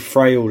very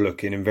frail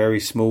looking and very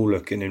small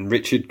looking, and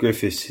Richard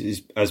Griffiths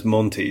is, as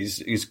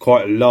Monty's, is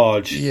quite a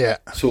large,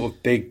 sort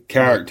of big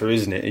character,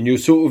 isn't it? And you're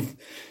sort of,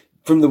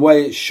 from the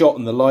way it's shot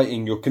and the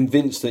lighting, you're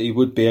convinced that he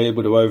would be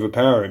able to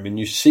overpower him, and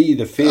you see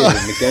the fear in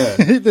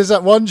McGann. There's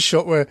that one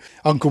shot where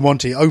Uncle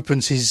Monty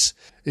opens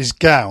his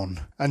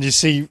gown and you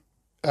see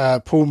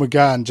Paul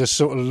McGann just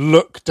sort of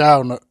look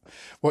down at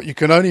what you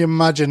can only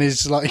imagine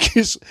is like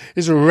his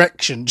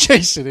erection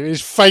chasing him,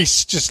 his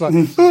face just like,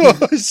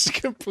 it's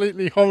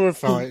completely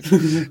horrified.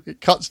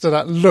 It cuts to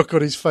that look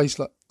on his face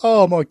like,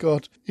 oh my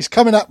God, he's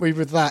coming at me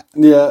with that.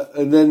 Yeah,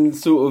 and then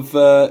sort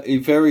of he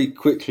very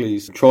quickly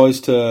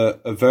tries to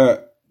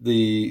avert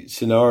the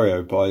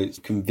scenario by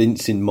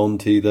convincing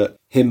Monty that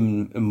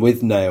him and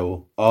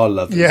WITHNAIL are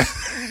lovers. Yeah.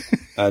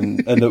 and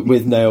that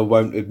WITHNAIL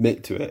won't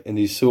admit to it, and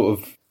he's sort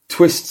of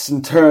twists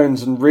and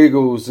turns and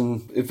wriggles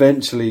and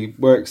eventually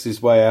works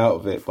his way out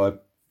of it by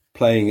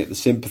playing at the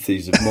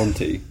sympathies of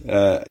Monty.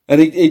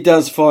 And he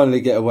does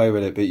finally get away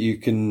with it, but you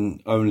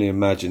can only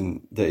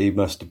imagine that he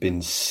must have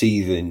been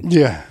seething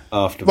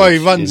afterwards. Well, he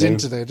runs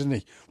into there, doesn't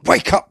he?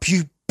 Wake up,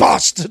 you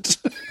bastard!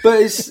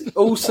 But it's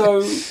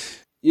also,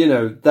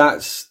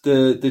 that's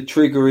the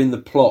trigger in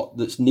the plot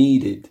that's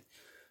needed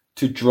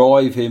to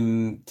drive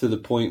him to the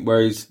point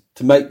where he's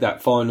to make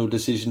that final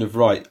decision of,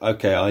 right,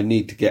 okay, I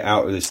need to get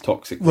out of this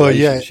toxic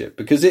relationship,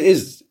 because it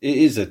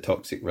is a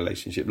toxic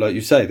relationship. Like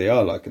you say, they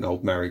are like an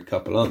old married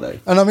couple, aren't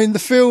they? And I mean, the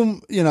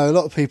film, a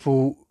lot of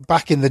people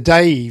back in the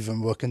day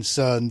even were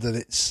concerned that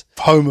it's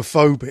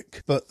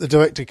homophobic, but the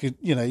director could,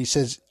 he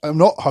says, I'm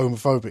not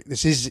homophobic.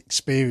 This is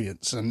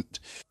experience. And,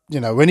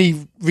 when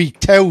he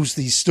retells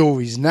these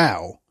stories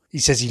now, he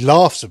says he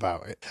laughs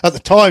about it. At the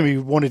time, he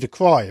wanted to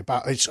cry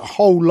about his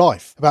whole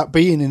life, about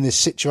being in this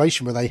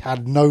situation where they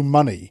had no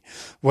money,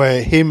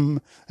 where him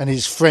and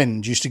his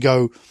friend used to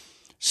go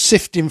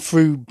sifting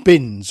through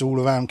bins all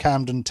around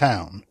Camden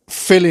Town,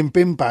 filling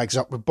bin bags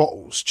up with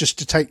bottles just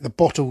to take the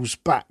bottles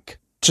back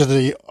to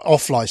the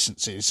off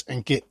licenses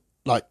and get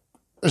like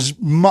as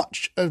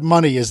much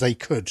money as they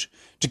could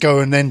to go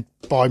and then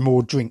buy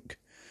more drink.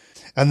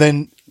 And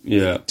then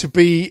to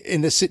be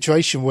in a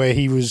situation where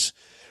he was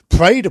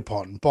preyed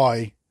upon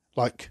by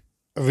like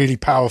a really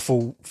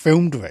powerful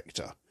film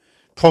director,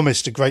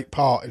 promised a great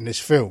part in this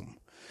film,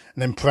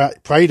 and then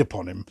preyed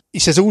upon him. He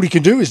says all he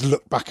can do is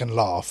look back and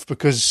laugh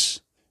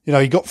because,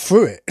 he got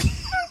through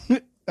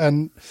it.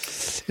 And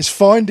it's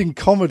finding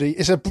comedy.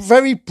 It's a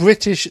very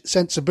British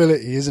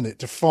sensibility, isn't it?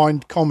 To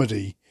find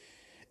comedy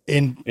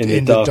in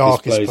the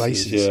darkest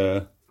places.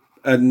 Yeah.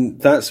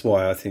 And that's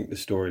why I think the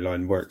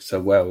storyline works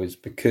so well, is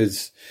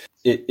because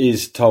it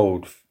is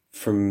told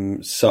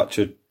from such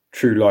a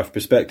true life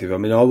perspective. I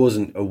mean, I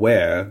wasn't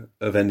aware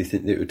of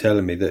anything that you were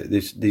telling me that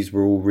these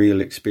were all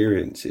real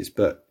experiences,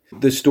 but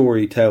the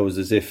story tells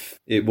as if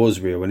it was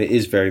real, and it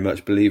is very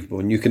much believable,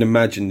 and you can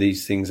imagine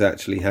these things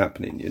actually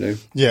happening,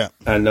 Yeah.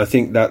 And I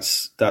think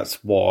that's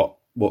what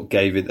what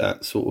gave it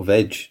that sort of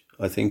edge,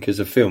 I think, as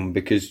a film,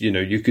 because,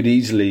 you could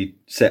easily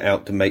set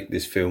out to make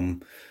this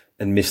film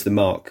and miss the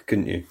mark,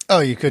 couldn't you? Oh,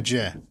 you could,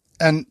 yeah.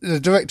 And the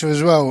director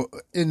as well,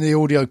 in the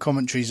audio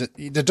commentaries,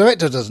 the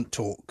director doesn't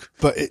talk,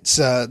 but it's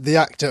the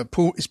actor,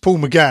 Paul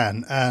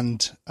McGann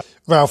and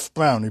Ralph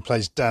Brown, who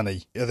plays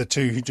Danny, are the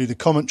two who do the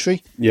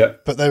commentary. Yeah.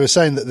 But they were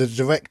saying that the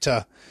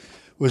director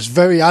was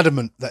very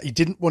adamant that he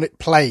didn't want it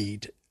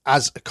played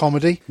as a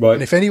comedy. Right.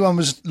 And if anyone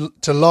was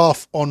to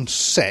laugh on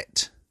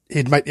set,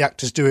 he'd make the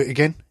actors do it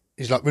again.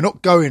 He's like, we're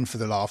not going for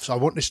the laughs. I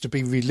want this to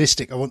be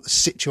realistic. I want the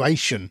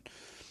situation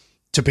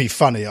to be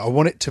funny. I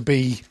want it to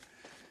be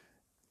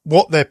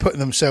what they're putting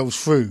themselves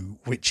through,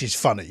 which is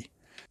funny,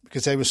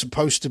 because they were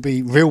supposed to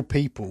be real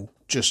people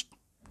just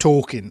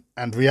talking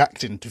and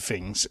reacting to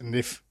things. And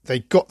if they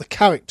got the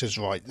characters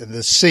right, then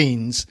the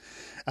scenes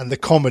and the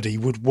comedy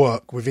would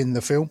work within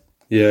the film.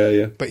 Yeah,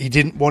 yeah. But he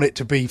didn't want it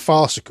to be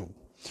farcical,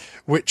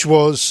 which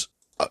was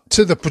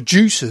to the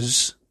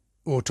producers,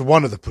 or to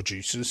one of the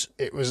producers,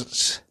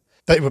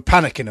 they were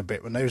panicking a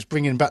bit when they was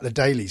bringing back the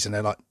dailies, and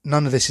they're like,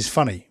 none of this is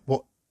funny.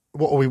 What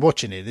are we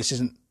watching here? This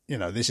isn't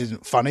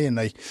funny. And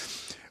they,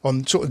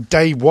 on sort of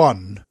day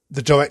one,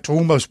 the director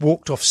almost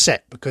walked off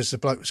set because the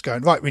bloke was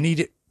going, right, we need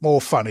it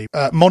more funny.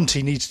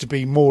 Monty needs to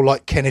be more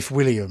like Kenneth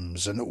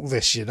Williams and all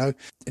this, And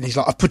he's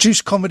like, I've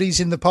produced comedies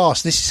in the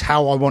past. This is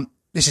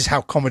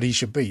how comedy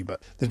should be.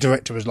 But the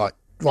director was like,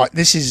 right,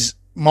 this is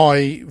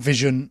my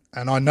vision,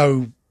 and I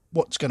know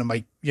what's going to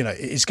make, it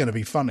is going to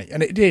be funny.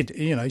 And it did,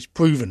 it's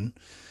proven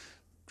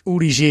all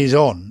these years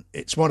on.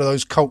 It's one of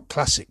those cult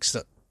classics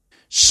that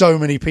so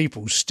many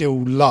people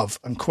still love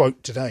and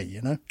quote today,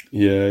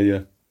 Yeah,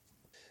 yeah.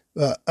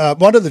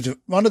 One of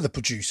the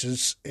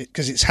producers,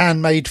 because it's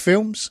handmade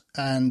films,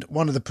 and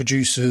one of the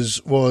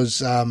producers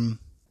was,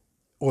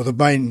 or the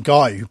main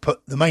guy who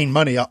put the main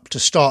money up to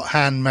start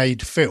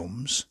handmade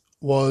films,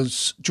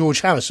 was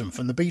George Harrison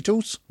from the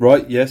Beatles.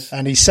 Right, yes.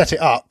 And he set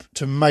it up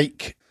to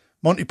make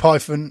Monty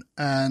Python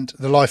and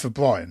The Life of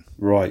Brian.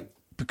 Right.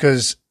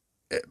 Because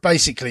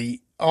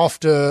basically,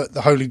 after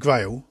The Holy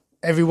Grail,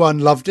 everyone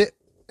loved it,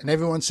 and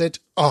everyone said,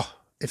 oh,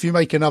 if you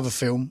make another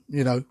film,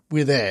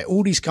 we're there.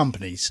 All these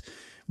companies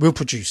will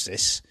produce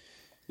this.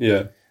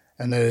 Yeah.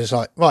 And then it's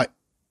like, right,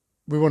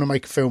 we want to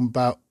make a film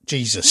about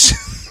Jesus.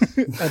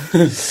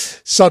 And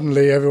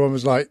suddenly everyone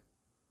was like,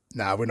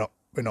 no, we're not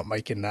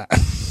making that.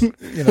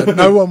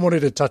 No one wanted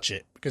to touch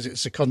it because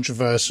it's a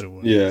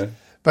controversial. Yeah.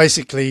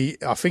 Basically,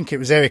 I think it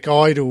was Eric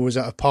Idle was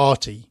at a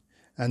party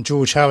and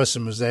George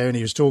Harrison was there, and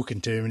he was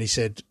talking to him, and he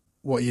said,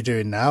 what are you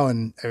doing now?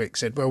 And Eric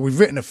said, well, we've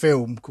written a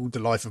film called The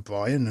Life of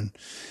Brian, and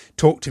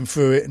talked him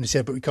through it. And he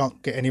said, but we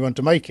can't get anyone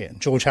to make it. And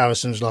George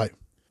Harrison was like,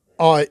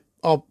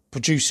 I'll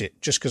produce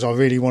it just because I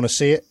really want to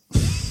see it.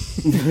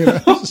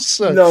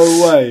 So, no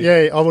way.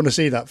 Yeah, I want to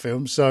see that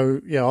film.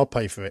 So, yeah, I'll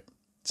pay for it.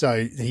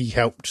 So he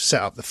helped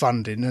set up the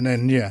funding, and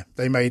then, yeah,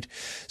 they made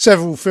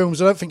several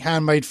films. I don't think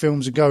handmade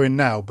films are going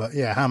now, but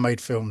yeah,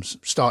 handmade films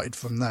started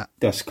from that.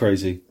 That's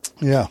crazy.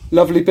 Yeah.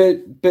 Lovely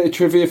bit of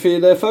trivia for you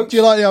there, folks. Do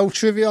you like the old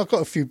trivia? I've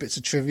got a few bits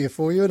of trivia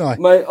for you, and I.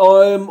 Mate,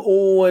 I am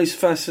always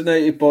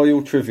fascinated by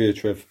your trivia,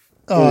 Trev.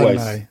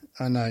 Always. Oh,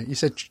 I know. You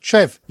said,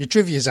 Trev, your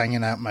trivia's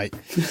hanging out, mate.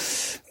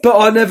 But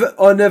I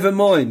never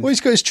mind. Well, he's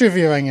got his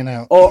trivia hanging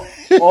out.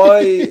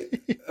 I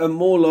am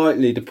more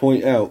likely to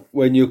point out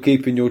when you're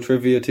keeping your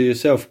trivia to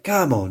yourself.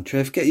 Come on,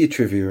 Trev, get your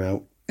trivia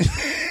out.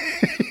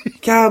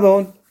 Come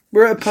on.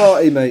 We're at a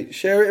party, mate.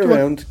 Share it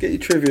around. Get your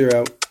trivia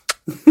out.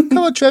 Come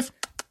on, Trev.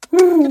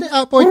 Get it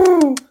out, boy.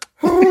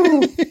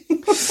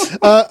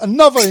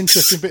 Another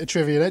interesting bit of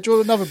trivia there. Do you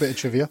want another bit of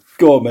trivia?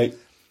 Go on, mate.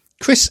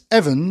 Chris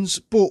Evans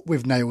bought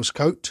WITHNAIL's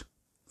coat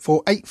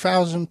for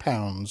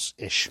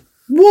 £8,000-ish.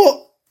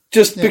 What?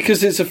 Just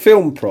because it's a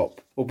film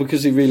prop? Or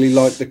because he really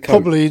liked the coat?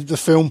 Probably the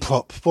film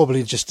prop.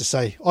 Probably just to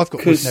say, I've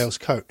got WITHNAIL's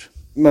coat.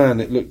 Man,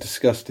 it looked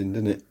disgusting,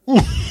 didn't it?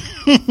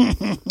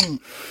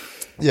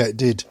 Yeah, it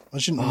did. I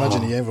shouldn't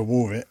imagine he ever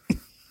wore it.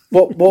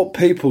 What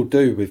people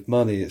do with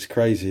money, it's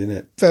crazy, isn't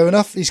it? Fair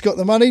enough. He's got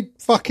the money.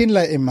 Fucking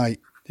let him, mate.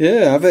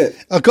 Yeah, have it.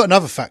 I've got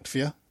another fact for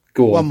you.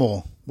 Go on.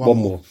 One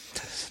more.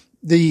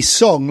 The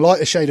song Light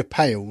a Shade of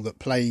Pale that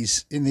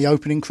plays in the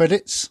opening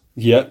credits.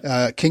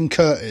 Yeah. King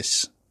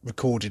Curtis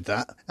recorded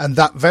that. And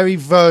that very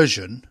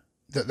version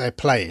that they're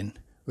playing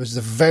was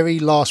the very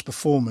last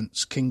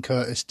performance King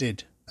Curtis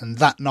did. And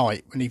that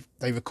night, when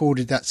they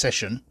recorded that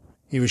session,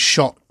 he was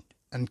shot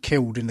and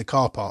killed in the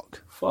car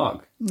park.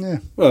 Fuck. Yeah.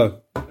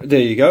 Well, there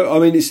you go. I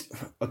mean,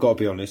 I've got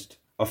to be honest.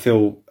 I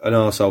feel an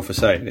arsehole for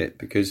saying it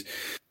because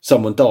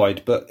someone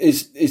died, but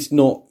it's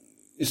not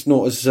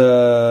as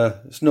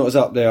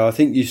up there. I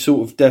think you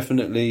sort of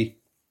definitely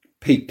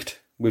peaked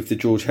with the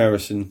George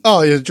Harrison.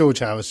 Oh, yeah, George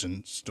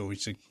Harrison story.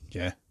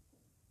 Yeah.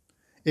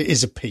 It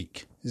is a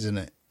peak, isn't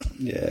it?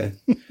 Yeah.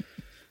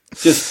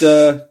 Just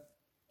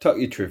tuck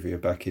your trivia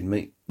back in,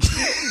 mate.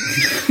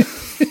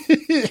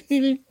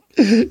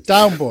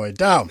 Down, boy,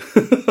 down.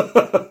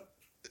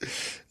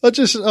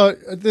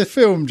 The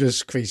film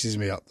just creases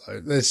me up, though.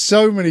 There's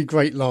so many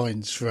great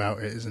lines throughout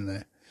it, isn't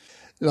there?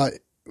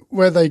 Like,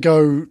 where they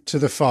go to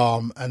the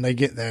farm and they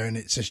get there and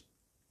it's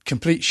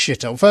complete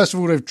shithole. First of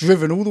all, they've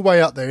driven all the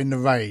way up there in the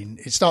rain.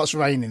 It starts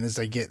raining as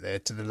they get there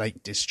to the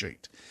Lake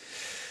District.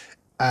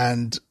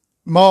 And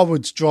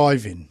Marwood's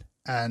driving,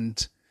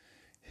 and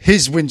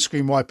his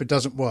windscreen wiper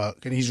doesn't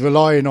work, and he's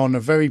relying on a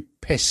very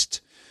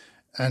pissed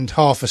and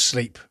half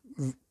asleep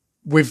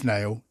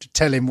WITHNAIL to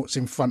tell him what's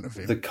in front of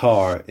him. The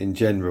car in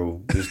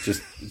general was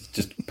just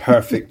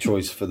perfect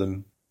choice for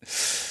them.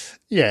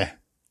 Yeah.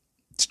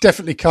 It's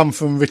definitely come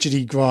from Richard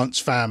E. Grant's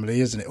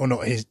family, isn't it? Or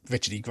not his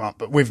Richard E. Grant,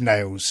 but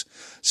WITHNAIL's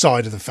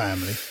side of the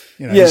family.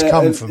 You know, it's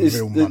come from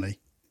real money.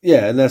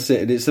 Yeah, and that's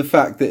it. And it's the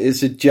fact that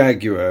it's a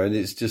Jaguar, and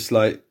it's just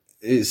like,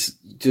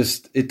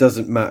 it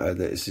doesn't matter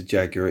that it's a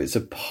Jaguar. It's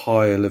a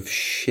pile of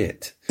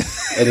shit.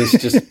 And it's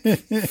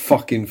just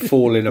fucking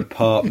falling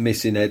apart,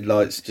 missing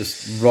headlights,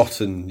 just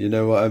rotten. You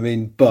know what I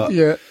mean? But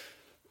yeah,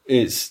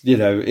 it's, you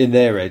know, in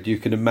their head, you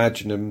can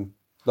imagine them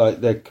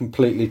like they're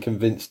completely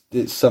convinced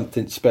it's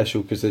something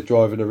special because they're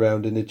driving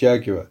around in a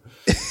Jaguar.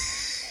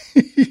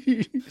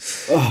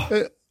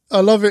 Oh. I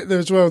love it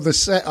as well, the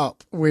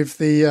setup with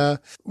the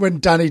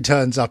when Danny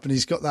turns up and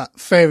he's got that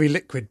fairy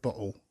liquid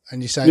bottle.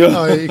 And you say,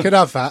 oh, you could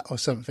have that or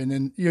something.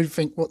 And you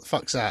think, what the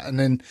fuck's that? And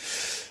then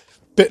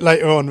a bit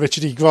later on,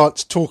 Richard E.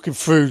 Grant's talking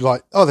through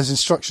like, oh, there's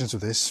instructions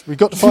with this. We've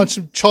got to find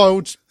some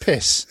child's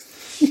piss.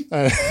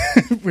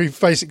 We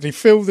basically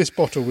fill this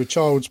bottle with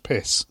child's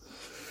piss.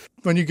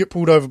 When you get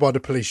pulled over by the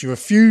police, you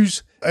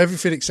refuse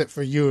everything except for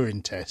a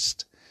urine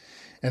test.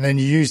 And then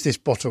you use this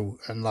bottle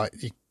and like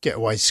you get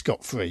away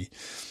scot-free.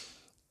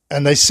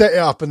 And they set it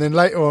up, and then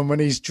later on when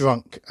he's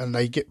drunk and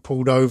they get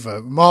pulled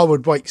over,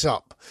 Marwood wakes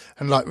up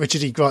and like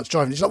Richard E. Grant's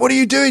driving. He's like, what are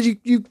you doing?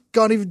 You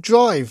can't even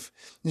drive.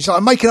 And he's like,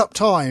 I'm making up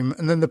time.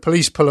 And then the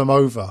police pull him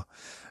over. And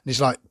he's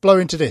like, blow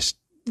into this.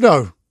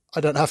 No, I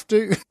don't have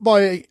to.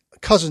 My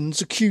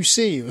cousin's a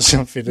QC or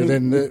something. And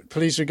then the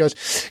policeman goes,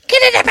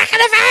 get in the back of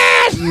the van!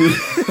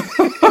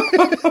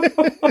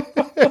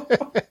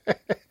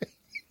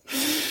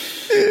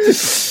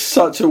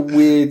 Such a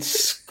weird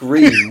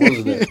scream,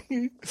 wasn't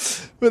it?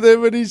 But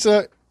then when he's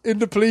in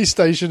the police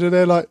station and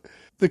they're like,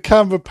 the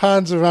camera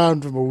pans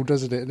around them all,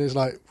 doesn't it? And it's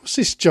like, what's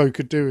this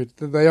Joker doing?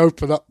 And they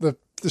open up the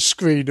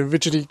screen and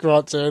Richard E.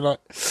 Grant's there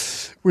like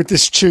with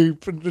this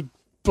tube, and the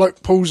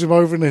bloke pulls him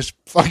over and there's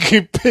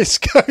fucking piss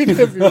going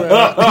everywhere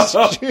out this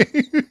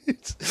tube.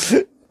 It's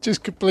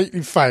just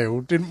completely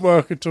failed, didn't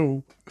work at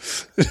all.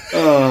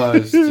 Oh,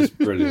 it's just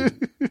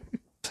brilliant.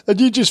 And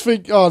you just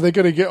think, oh, they're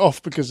going to get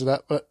off because of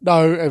that. But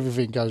no,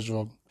 everything goes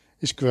wrong.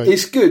 It's great.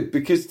 It's good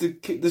because the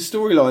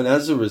storyline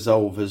has a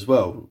resolve as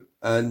well.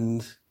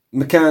 And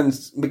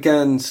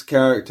McGann's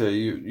character,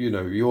 you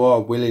know, you are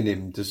willing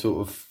him to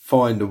sort of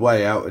find a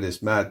way out of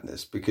this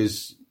madness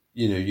because,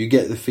 you know, you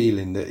get the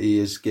feeling that he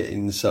is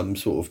getting some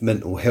sort of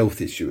mental health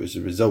issue as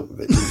a result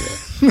of it,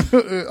 don't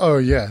you? Oh,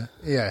 yeah,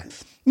 yeah.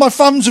 My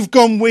thumbs have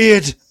gone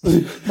weird.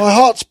 My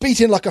heart's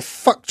beating like a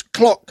fucked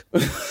clock.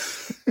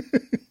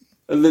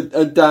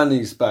 And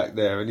Danny's back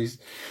there, and he's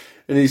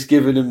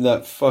giving him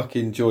that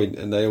fucking joint,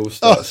 and they all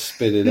start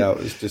spinning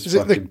out. It's just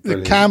fucking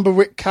brilliant. The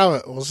Camberwick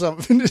carrot or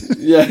something?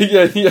 yeah.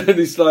 And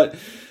he's like,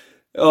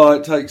 oh,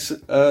 it takes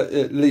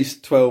at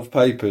least 12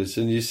 papers,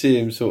 and you see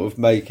him sort of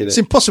making it. It's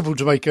impossible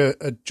to make a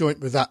joint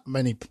with that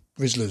many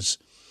Rizzlers.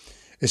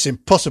 It's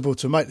impossible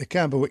to make the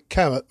Camberwick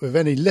carrot with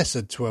any less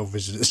than 12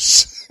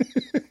 Rizzlers.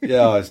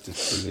 Yeah, it's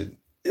just brilliant.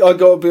 I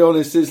got to be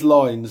honest, his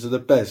lines are the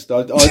best.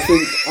 I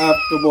think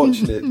after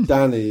watching it,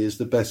 Danny is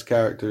the best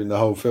character in the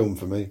whole film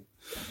for me.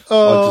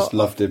 I just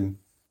loved him.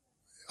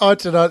 I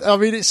don't know. I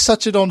mean, it's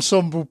such an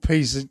ensemble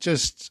piece. It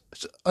just,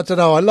 I don't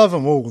know. I love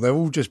them all. They're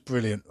all just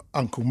brilliant.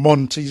 Uncle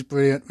Monty's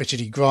brilliant.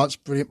 Richard E. Grant's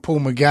brilliant. Paul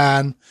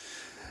McGann,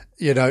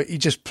 you know, he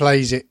just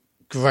plays it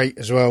great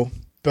as well.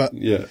 But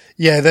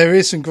yeah, there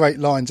is some great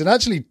lines. And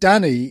actually,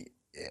 Danny,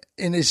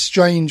 in his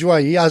strange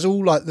way, he has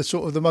all like the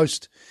sort of the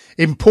most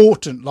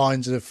important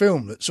lines of the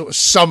film that sort of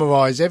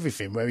summarise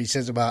everything, where he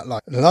says about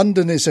like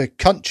London is a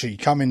country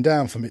coming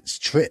down from its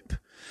trip.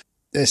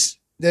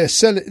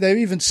 They're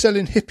even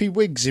selling hippie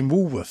wigs in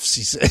Woolworths,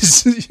 he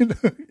says, you know,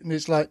 and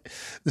it's like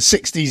the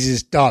 60s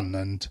is done,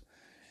 and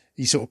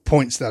he sort of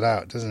points that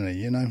out, doesn't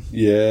he, you know?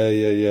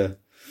 Yeah.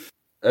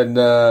 And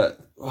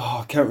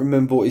I can't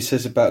remember what he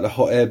says about the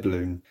hot air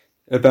balloon.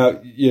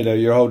 About, you know,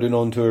 you're holding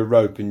on to a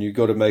rope and you've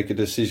got to make a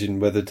decision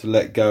whether to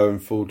let go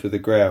and fall to the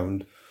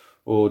ground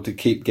or to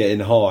keep getting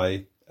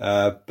high.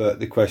 But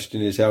the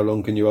question is, how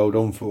long can you hold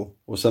on for?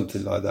 Or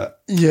something like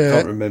that. Yeah. I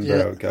can't remember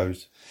how it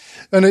goes.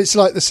 And it's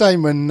like the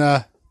same when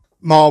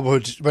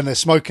Marwood, when they're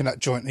smoking that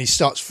joint, and he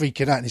starts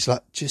freaking out and he's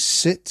like, just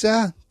sit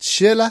down,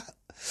 chill out,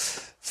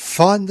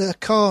 find a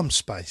calm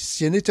space.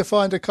 You need to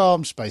find a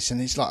calm space.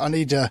 And he's like, I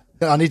need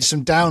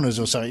some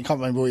downers or something. You can't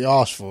remember what he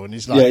asked for. And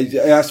he's like,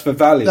 yeah, he asked for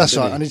Valium. That's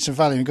right. I need some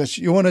Valium. He goes,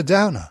 you want a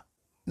downer?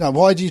 No,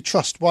 why do you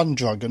trust one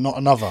drug and not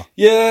another?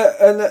 Yeah,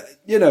 and,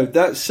 you know,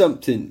 that's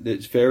something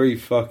that's very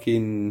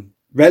fucking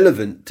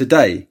relevant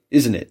today,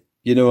 isn't it?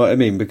 You know what I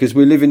mean? Because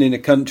we're living in a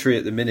country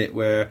at the minute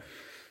where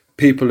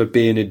people are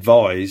being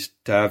advised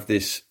to have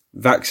this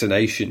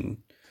vaccination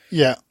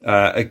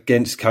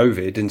against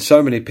COVID, and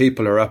so many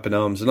people are up in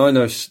arms. And I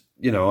know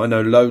I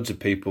know loads of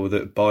people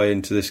that buy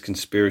into this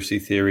conspiracy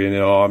theory and,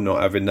 I'm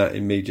not having that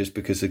in me just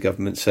because the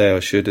government say I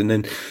should. And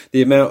then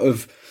the amount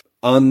of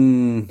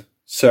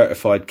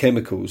uncertified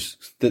chemicals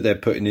that they're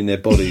putting in their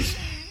bodies.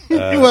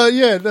 Well,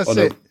 yeah, that's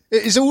it.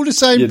 It's all the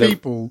same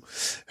people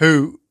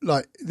who,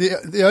 like,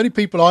 the only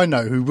people I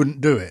know who wouldn't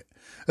do it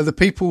are the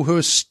people who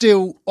are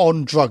still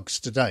on drugs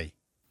today.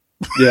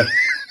 Yeah.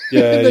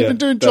 Yeah, they've been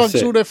doing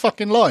drugs all their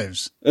fucking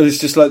lives. And it's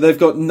just like they've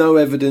got no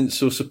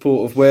evidence or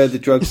support of where the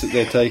drugs that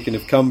they're taking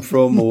have come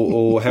from,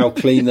 or how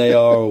clean they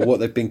are, or what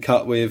they've been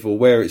cut with, or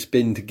where it's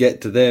been to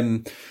get to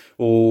them,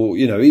 or,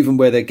 even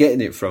where they're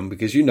getting it from,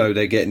 because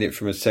they're getting it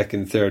from a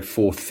second, third,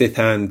 fourth, fifth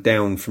hand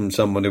down from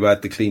someone who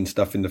had the clean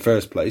stuff in the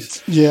first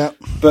place. Yeah.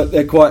 But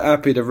they're quite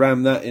happy to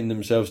ram that in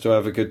themselves to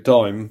have a good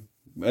time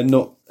and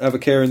not have a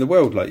care in the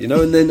world,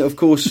 And then, of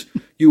course,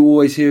 you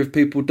always hear of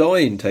people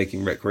dying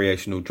taking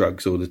recreational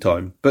drugs all the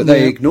time. But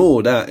they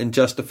ignore that and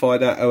justify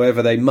that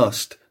however they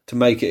must to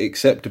make it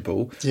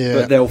acceptable. Yeah.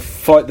 But they'll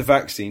fight the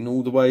vaccine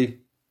all the way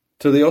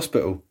to the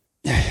hospital.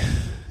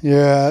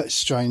 Yeah, it's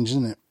strange,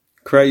 isn't it?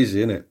 Crazy,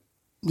 isn't it?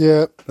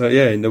 Yeah. But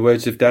yeah, in the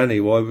words of Danny,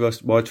 why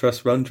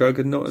trust one drug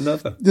and not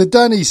another? The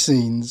Danny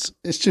scenes,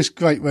 it's just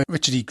great when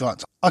Richard E.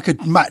 Grant, I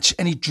could match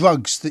any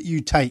drugs that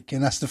you take,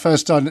 and that's the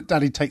first time that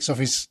Danny takes off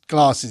his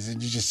glasses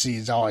and you just see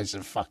his eyes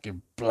are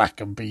fucking black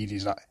and beady.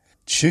 He's like,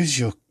 choose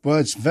your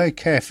words very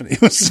carefully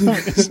or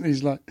something, isn't he?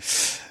 He's like,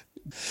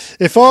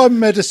 if I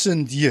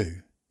medicined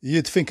you,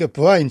 you'd think a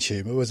brain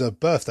tumour was a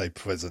birthday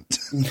present.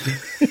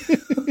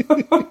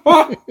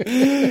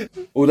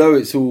 Although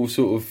it's all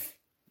sort of,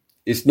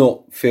 it's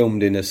not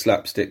filmed in a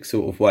slapstick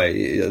sort of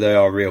way. They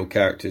are real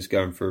characters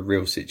going for a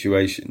real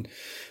situation.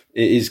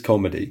 It is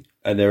comedy,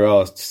 and there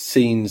are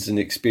scenes and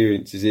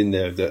experiences in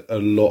there that a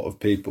lot of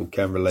people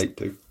can relate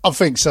to. I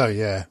think so,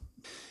 yeah.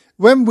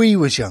 When we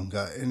was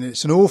younger, and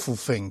it's an awful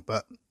thing,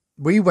 but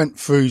we went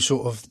through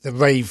sort of the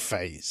rave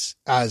phase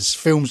as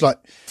films like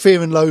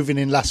Fear and Loathing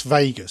in Las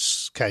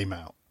Vegas came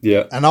out.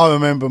 Yeah. And I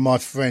remember my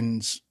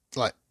friends,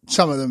 like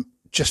some of them,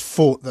 just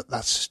thought that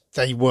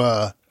they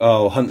were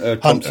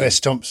Hunter S.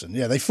 Thompson.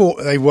 Yeah, they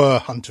thought they were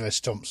Hunter S.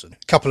 Thompson.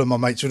 A couple of my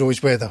mates would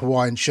always wear the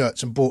Hawaiian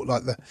shirts and bought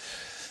like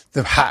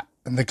the hat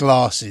and the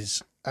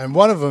glasses. And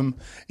one of them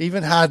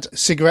even had a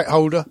cigarette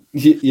holder.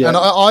 Yeah. And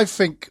I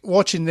think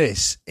watching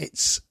this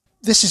is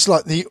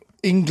like the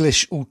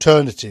English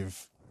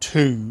alternative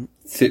to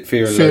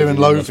Fear and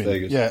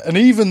Loathing. Yeah, and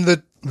even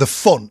the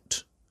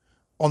font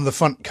on the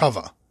front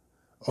cover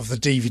of the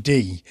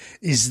DVD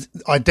is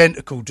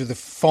identical to the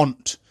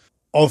font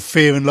of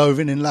Fear and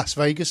Loathing in Las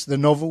Vegas, the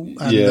novel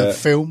and the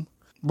film.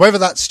 Whether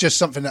that's just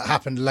something that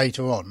happened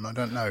later on, I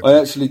don't know. I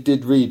actually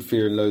did read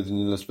Fear and Loathing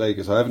in Las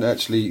Vegas. I haven't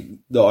actually,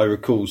 that I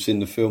recall, seen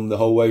the film the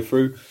whole way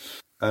through.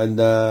 And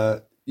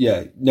now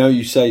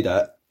you say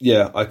that,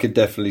 I could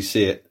definitely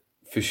see it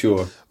for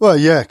sure. Well,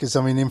 yeah, because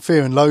I mean, in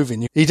Fear and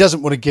Loathing, he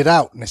doesn't want to get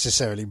out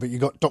necessarily, but you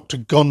got Dr.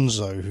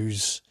 Gonzo,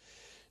 who's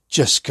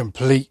just a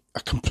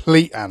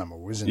complete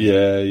animal, isn't he?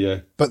 Yeah.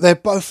 But they're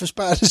both as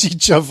bad as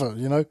each other,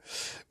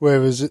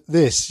 Whereas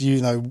this,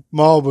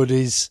 Marwood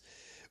is,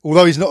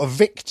 although he's not a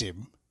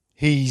victim,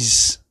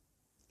 he's,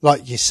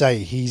 like you say,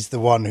 he's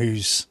the one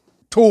who's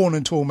torn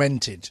and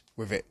tormented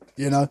with it,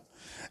 And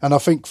I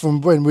think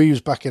from when we was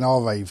back in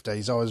our rave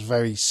days, I was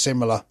very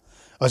similar.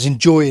 I was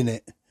enjoying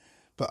it,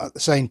 but at the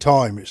same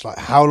time, it's like,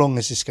 how long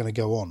is this going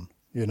to go on,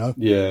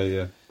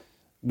 Yeah.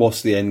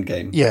 What's the end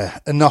game? Yeah,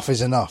 enough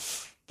is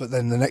enough. But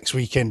then the next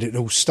weekend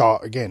it'll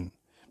start again.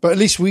 But at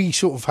least we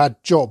sort of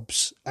had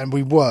jobs and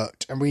we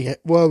worked and we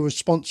were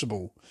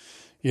responsible,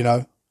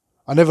 I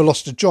never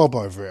lost a job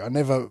over it. I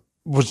never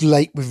was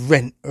late with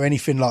rent or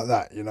anything like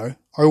that, I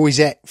always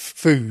ate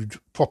food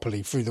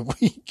properly through the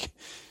week.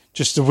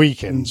 Just the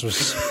weekends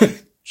was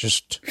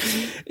just...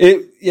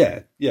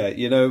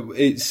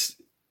 it's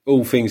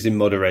all things in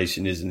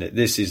moderation, isn't it?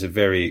 This is a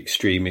very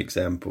extreme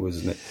example,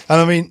 isn't it? And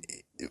I mean,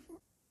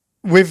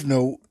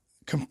 WITHNAIL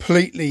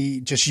completely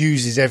just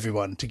uses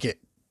everyone to get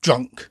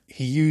drunk.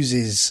 He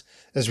uses,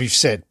 as we've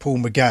said, Paul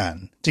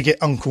McGann to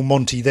get Uncle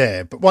Monty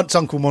there. But once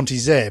Uncle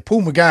Monty's there,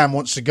 Paul McGann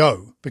wants to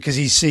go because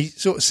he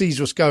sort of sees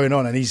what's going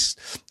on and he's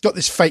got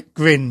this fake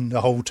grin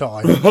the whole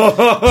time.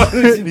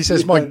 And he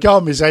says, my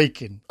gum is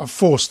aching. I'm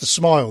forced to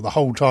smile the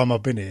whole time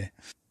I've been here.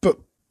 But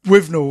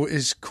WITHNAIL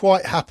is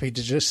quite happy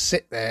to just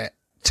sit there,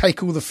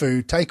 take all the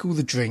food, take all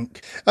the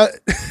drink.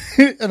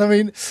 And I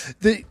mean,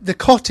 the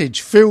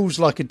cottage feels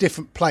like a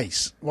different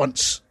place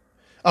once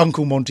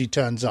Uncle Monty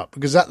turns up,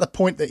 because at the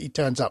point that he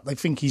turns up, they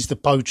think he's the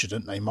poacher,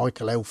 don't they?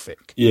 Michael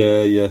Elphick.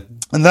 Yeah.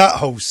 And that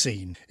whole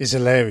scene is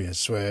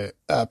hilarious where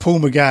Paul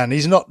McGann,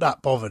 he's not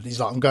that bothered.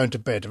 He's like, I'm going to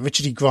bed. And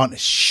Richard E. Grant has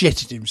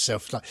shitted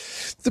himself. He's like,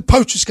 the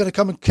poacher's going to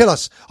come and kill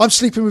us. I'm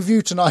sleeping with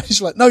you tonight.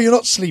 He's like, no, you're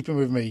not sleeping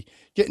with me.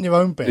 Get in your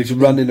own bed. He's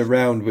running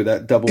around with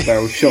that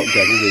double-barrel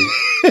shotgun, isn't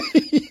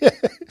he? Yeah.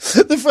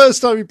 The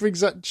first time he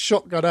brings that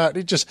shotgun out,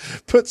 he just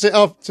puts it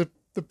up to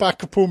the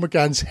back of Paul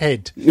McGann's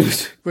head.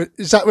 Is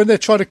that when they're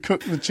trying to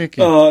cook the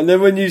chicken? Oh, and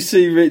then when you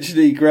see Richard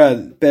E.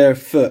 Grant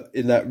barefoot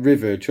in that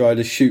river trying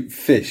to shoot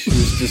fish, it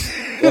was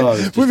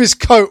just... with his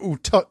coat all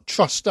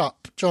trussed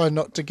up, trying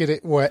not to get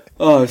it wet.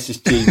 Oh, it's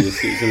just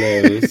genius. It's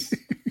hilarious.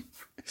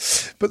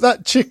 But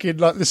that chicken,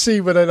 like the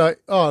scene where they're like,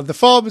 oh, the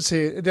farmer's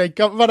here. And they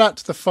run out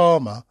to the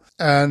farmer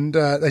and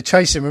they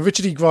chase him. And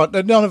Richard E. Grant,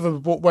 none of them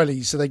bought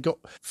wellies, so they got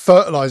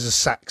fertiliser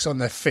sacks on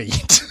their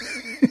feet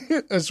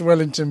as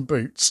Wellington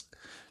boots.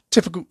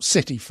 Typical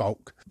city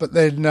folk. But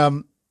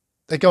then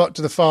they go up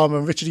to the farmer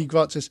and Richard E.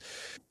 Grant says,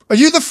 "Are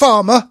you the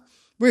farmer?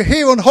 We're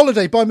here on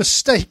holiday by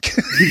mistake."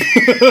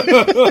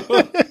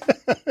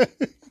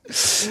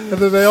 And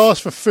then they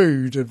ask for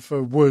food and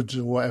for wood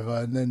or whatever.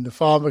 And then the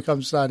farmer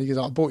comes down and he goes,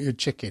 "I bought you a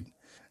chicken."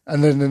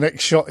 And then the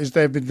next shot is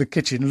them in the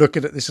kitchen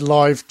looking at this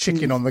live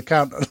chicken on the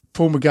counter.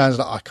 Paul McGann's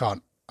like,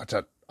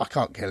 I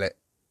can't kill it.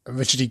 And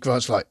Richard E.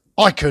 Grant's like,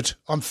 "I could,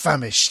 I'm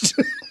famished."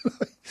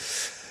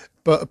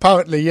 But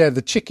apparently, yeah,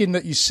 the chicken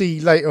that you see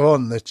later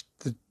on,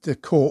 the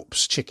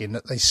corpse chicken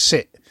that they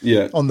sit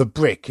on the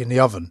brick in the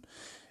oven,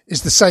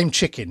 is the same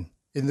chicken.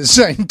 In the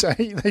same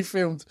day, they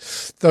filmed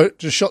the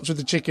shots with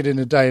the chicken in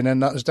a day, and then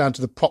that was down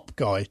to the prop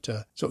guy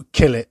to sort of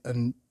kill it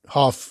and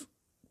half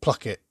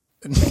pluck it.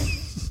 And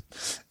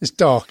it's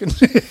dark, and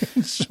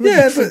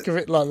think of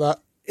it like that.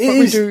 But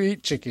we do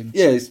eat chickens.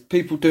 Yeah,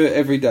 people do it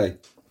every day.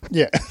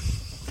 Yeah,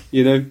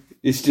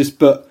 it's just.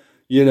 But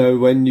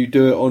when you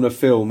do it on a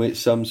film, it's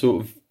some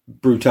sort of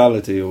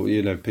brutality, or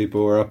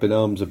people are up in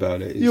arms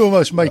about it. You're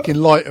almost making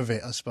light of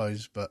it, I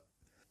suppose, but.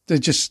 They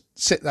just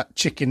sit that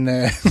chicken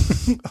there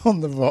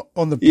on the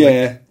brick.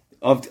 Yeah,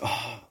 I've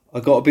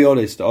got to be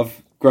honest.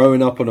 I've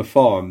growing up on a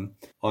farm.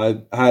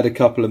 I had a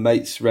couple of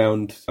mates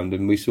round,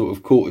 and we sort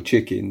of caught a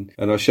chicken,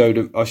 and I showed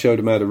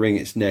them how to wring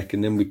its neck,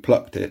 and then we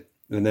plucked it,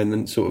 and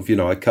then sort of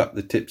I cut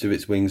the tips of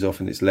its wings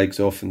off and its legs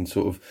off, and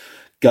sort of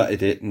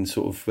gutted it, and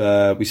sort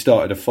of we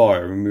started a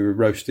fire, and we were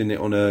roasting it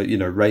on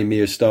a Ray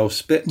Mears style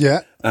spit.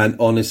 Yeah. And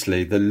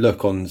honestly, the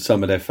look on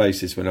some of their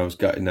faces when I was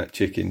gutting that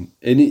chicken,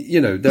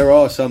 and there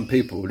are some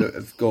people that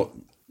have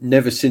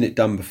never seen it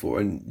done before,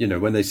 and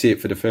when they see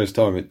it for the first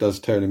time, it does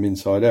turn them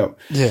inside out.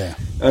 Yeah.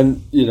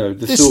 And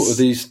sort of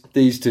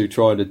these two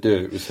trying to do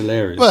it was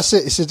hilarious. Well, that's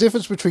it. It's the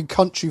difference between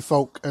country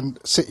folk and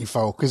city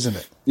folk, isn't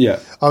it? Yeah.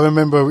 I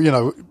remember,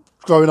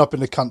 growing up in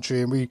the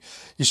country, and we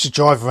used to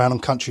drive around on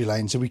country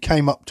lanes, and we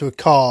came up to a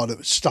car that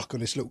was stuck on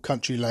this little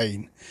country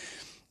lane,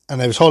 and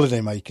there was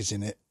holidaymakers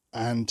in it,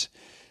 and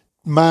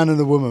man and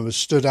the woman was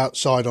stood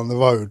outside on the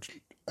road,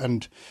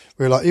 and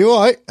we were like, "You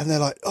all right?" And they're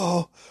like,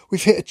 "Oh,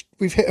 we've hit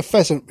a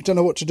pheasant. We don't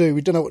know what to do.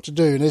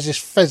 And there's this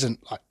pheasant,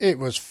 like, it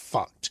was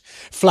fucked,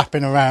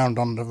 flapping around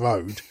on the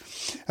road.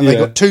 And they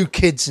got two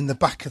kids in the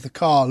back of the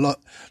car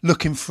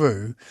looking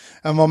through.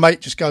 And my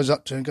mate just goes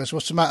up to him and goes,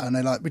 "What's the matter?" And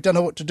they're like, "We don't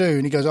know what to do."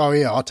 And he goes, "Oh,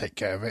 yeah, I'll take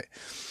care of it."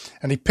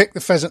 And he picked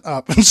the pheasant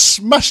up and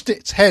smashed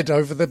its head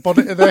over the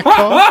bonnet of their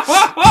car.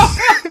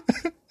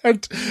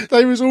 And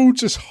they was all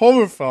just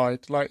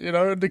horrified,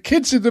 and the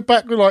kids in the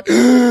back were like,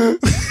 and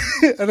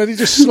then he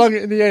just slung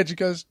it in the edge. He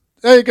goes,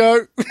 "There you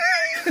go."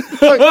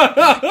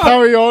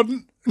 Carry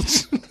on.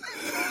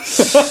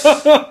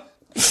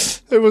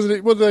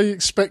 What they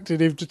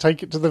expected him to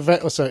take it to the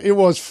vet or so? It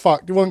was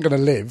fucked. It wasn't going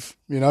to live,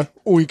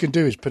 All you can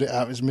do is put it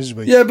out of its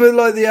misery. Yeah,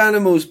 but the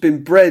animal's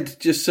been bred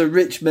just so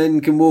rich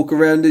men can walk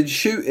around and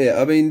shoot it.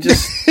 I mean,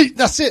 just...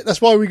 That's it. That's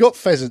why we got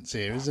pheasants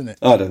here, isn't it?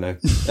 I don't know.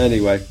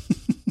 Anyway.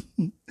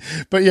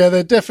 But yeah,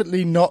 they're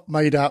definitely not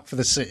made out for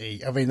the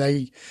city. I mean,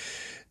 they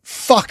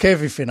fuck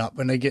everything up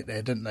when they get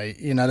there, don't they?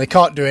 They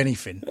can't do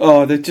anything.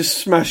 Oh, they're just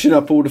smashing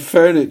up all the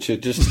furniture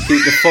just to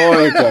keep the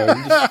fire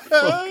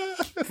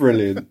going.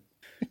 Brilliant.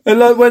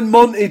 And when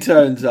Monty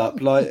turns up,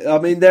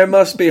 there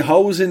must be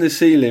holes in the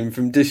ceiling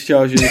from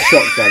discharging a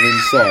shotgun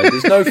inside.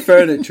 There's no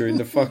furniture in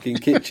the fucking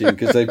kitchen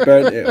because they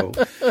burnt it all.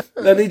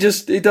 And he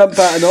doesn't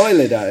bat an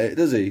eyelid at it,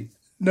 does he?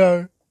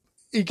 No.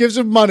 He gives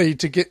them money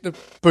to get the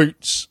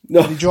boots.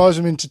 No. He drives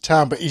them into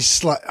town, but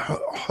he's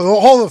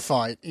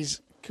horrified.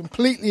 He's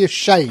completely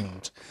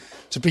ashamed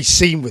to be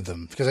seen with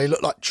them because they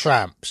look like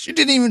tramps. You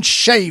didn't even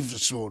shave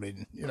this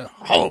morning.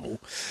 Horrible.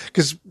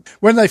 Because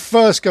when they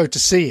first go to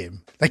see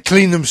him, they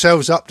clean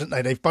themselves up, don't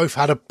they? They've both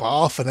had a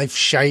bath and they've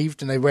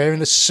shaved and they're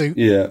wearing a suit.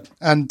 Yeah.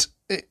 And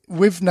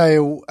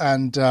WITHNAIL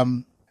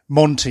and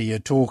Monty are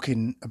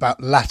talking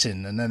about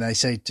Latin, and then they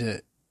say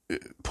to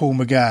Paul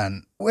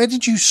McGann, "Where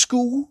did you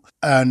school?"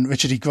 And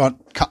Richard E.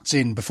 Grant cuts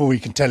in before he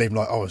can tell him,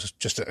 I was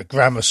just at a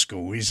grammar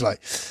school. He's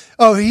like,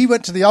 "Oh, he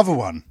went to the other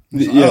one."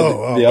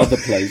 The other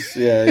place.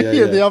 Yeah,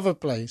 the other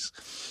place.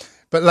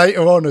 But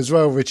later on as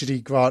well, Richard E.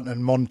 Grant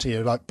and Monty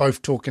are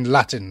both talking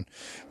Latin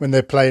when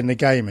they're playing the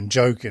game and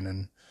joking,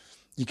 and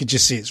you could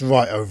just see it's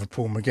right over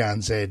Paul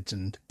McGann's head.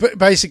 But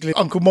basically,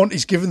 Uncle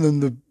Monty's given them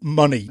the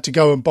money to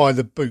go and buy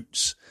the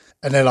boots.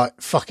 And they're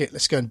like, fuck it,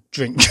 let's go and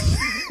drink.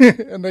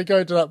 And they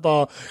go to that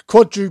bar,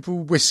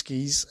 quadruple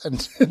whiskies,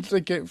 and they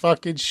get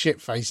fucking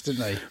shit-faced, don't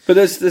they? But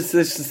there's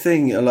the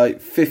thing,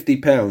 like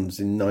 £50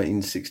 in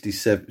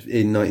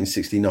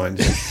 1969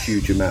 is a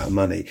huge amount of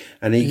money.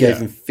 And he gave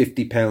them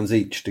 £50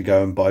 each to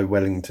go and buy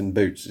Wellington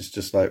boots. It's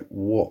just like,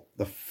 what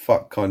the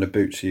fuck kind of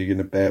boots are you going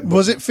to bear?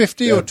 Was it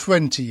 50 or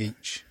 20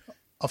 each?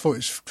 I thought it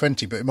was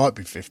 20, but it might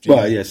be 50.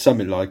 Well, yeah,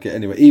 something like it.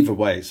 Anyway, either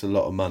way, it's a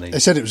lot of money. They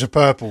said it was a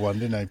purple one,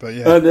 didn't they? But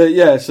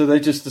yeah. And, so they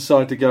just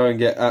decide to go and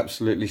get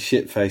absolutely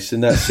shit-faced.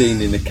 And that scene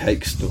in the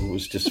cake store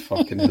was just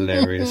fucking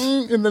hilarious.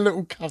 In the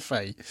little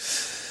cafe.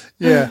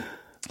 Yeah.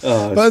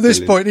 Oh, but at this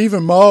point,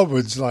 even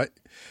Marwood's like,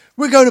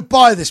 we're going to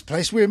buy this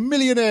place. We're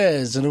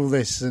millionaires and all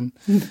this. And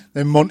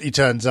then Monty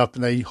turns up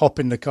and they hop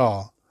in the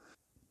car.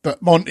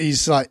 But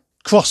Monty's like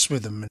cross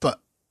with them. But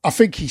I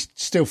think he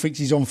still thinks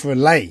he's on for a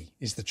lay,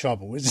 is the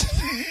trouble, isn't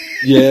it?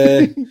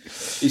 Yeah.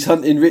 He's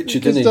hunting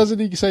Richard, isn't he? Doesn't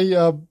he say,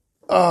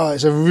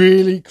 it's a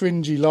really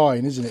cringy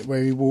line, isn't it,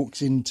 where he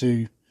walks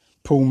into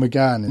Paul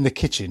McGann in the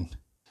kitchen.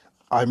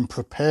 I'm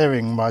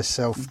preparing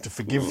myself to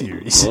forgive you,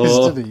 he says,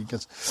 doesn't he? He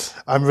goes,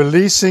 I'm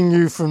releasing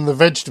you from the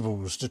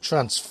vegetables to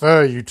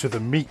transfer you to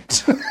the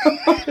meat.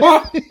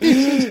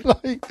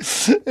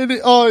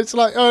 It's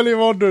like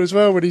earlier on as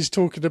well when he's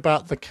talking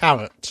about the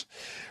carrot.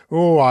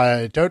 Oh,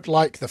 I don't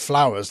like the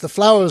flowers. The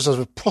flowers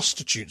are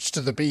prostitutes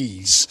to the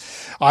bees.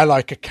 I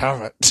like a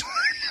carrot.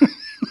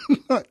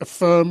 Like a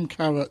firm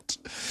carrot.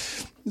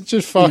 It's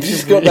just fucking He's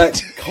just got that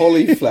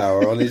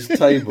cauliflower on his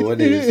table, and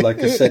it's like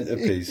a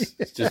centerpiece.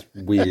 It's just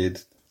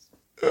weird.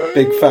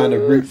 Big fan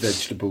of root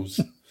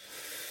vegetables.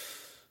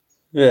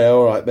 Yeah,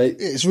 all right, mate.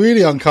 It's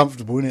really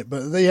uncomfortable, isn't it?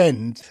 But at the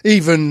end,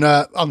 even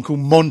Uncle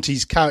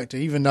Monty's character,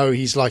 even though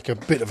he's like a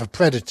bit of a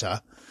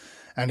predator,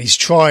 and he's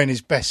trying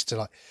his best to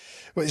like,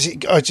 what is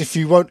it? If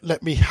you won't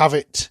let me have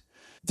it,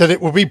 then it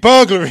will be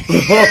burglary.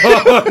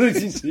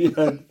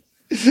 Yeah.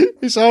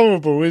 It's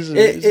horrible, isn't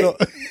it?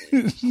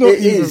 It's not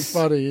even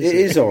funny. It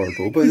is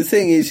horrible. But the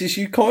thing is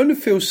you kind of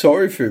feel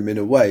sorry for him in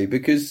a way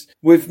because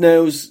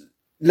WITHNAIL's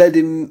led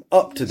him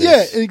up to this.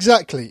 Yeah,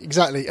 exactly.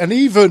 And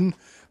even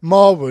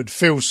Marwood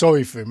feels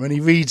sorry for him when he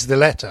reads the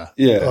letter.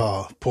 Yeah.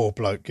 Oh, poor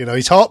bloke.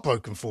 He's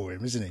heartbroken for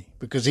him, isn't he?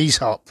 Because he's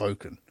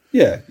heartbroken.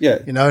 Yeah.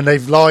 And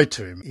they've lied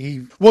to him.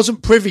 He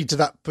wasn't privy to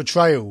that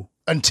betrayal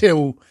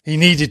until he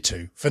needed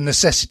to, for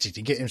necessity,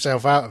 to get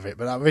himself out of it.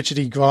 But that Richard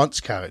E. Grant's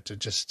character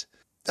just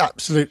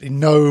absolutely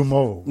no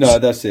morals. No,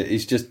 that's it. He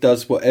just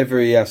does whatever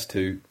he has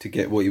to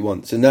get what he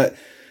wants. And that,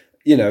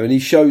 and he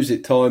shows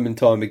it time and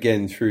time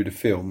again through the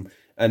film.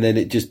 And then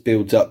it just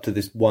builds up to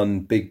this one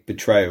big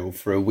betrayal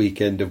for a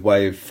weekend of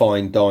way of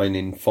fine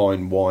dining,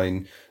 fine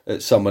wine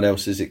at someone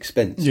else's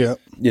expense. Yeah.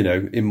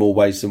 In more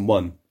ways than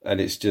one. And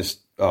it's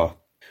just, But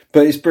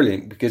it's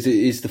brilliant because it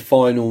is the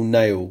final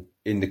nail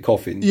in the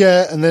coffin.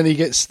 Yeah, and then he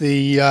gets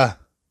that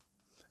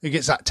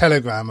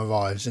telegram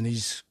arrives and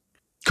he's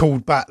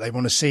called back. They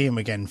want to see him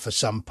again for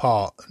some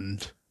part.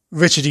 And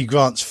Richard E.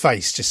 Grant's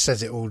face just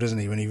says it all, doesn't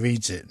he, when he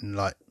reads it? And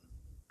like,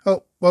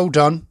 oh, well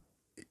done.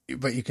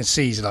 But you can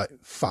see he's like,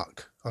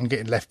 fuck, I'm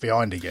getting left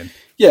behind again.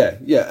 Yeah,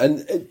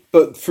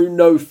 but through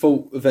no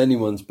fault of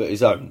anyone's but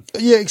his own.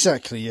 Yeah,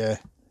 exactly, yeah.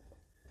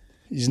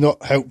 He's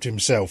not helped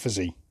himself, has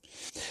he?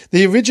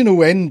 The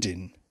original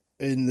ending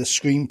in the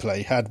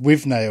screenplay had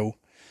WITHNAIL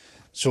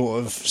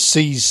sort of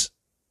sees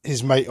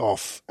his mate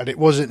off, and it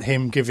wasn't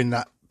him giving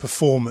that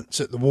performance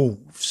at the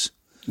Wolves.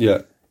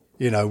 Yeah.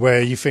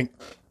 Where you think,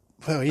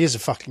 well, he is a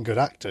fucking good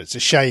actor. It's a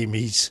shame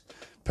he's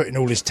putting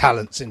all his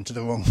talents into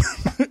the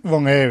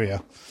wrong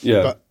area.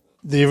 Yeah. But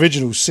the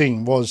original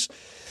scene was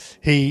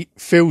he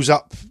fills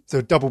up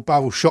the double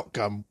barrel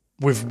shotgun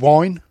with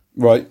wine.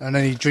 Right. And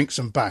then he drinks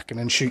them back and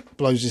then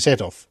blows his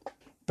head off.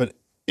 But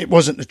it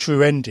wasn't the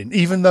true ending,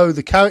 even though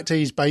the character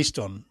he's based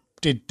on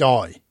did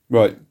die.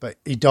 Right. But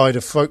he died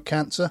of throat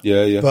cancer.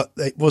 Yeah. But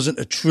it wasn't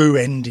a true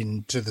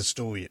ending to the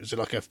story. It was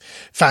like a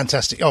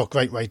fantastic,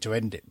 great way to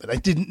end it. But they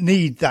didn't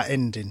need that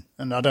ending.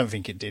 And I don't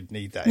think it did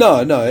need that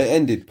ending. No, it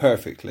ended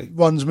perfectly.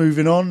 One's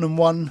moving on and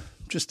one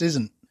just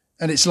isn't.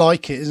 And it's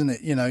like it, isn't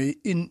it?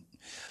 In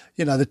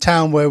the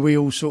town where we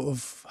all sort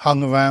of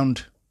hung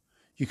around,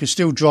 you can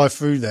still drive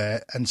through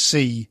there and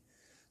see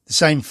the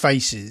same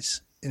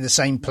faces in the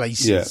same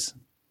places. Yeah,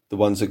 the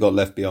ones that got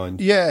left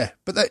behind. Yeah,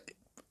 but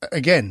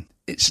again,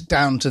 it's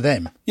down to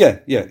them. Yeah,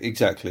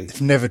 exactly. They've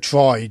never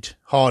tried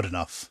hard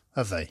enough,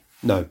 have they?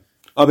 No.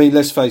 I mean,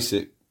 let's face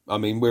it. I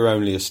mean, we're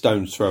only a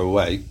stone's throw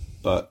away,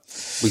 but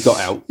we got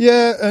out.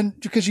 Yeah, and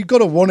because you've got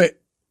to want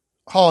it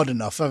hard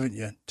enough, haven't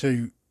you,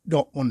 to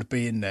not want to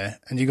be in there.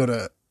 And you got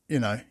to,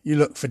 you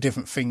look for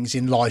different things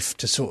in life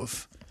to sort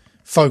of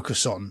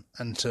focus on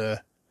and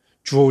to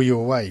draw you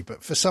away.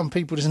 But for some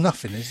people, there's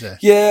nothing, is there?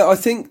 Yeah, I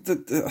think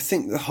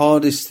the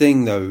hardest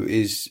thing though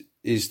is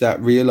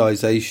that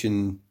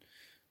realization,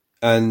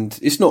 and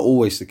it's not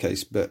always the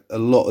case, but a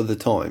lot of the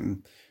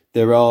time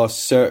there are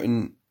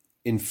certain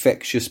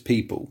infectious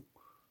people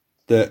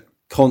that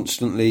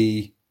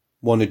constantly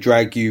want to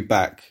drag you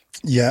back.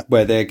 Yeah,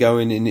 where they're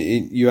going, and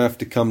you have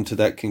to come to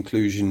that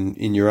conclusion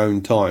in your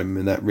own time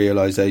and that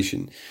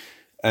realization.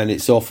 And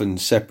it's often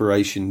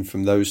separation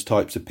from those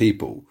types of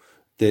people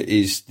that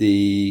is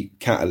the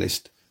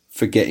catalyst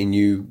for getting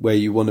you where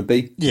you want to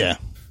be. Yeah.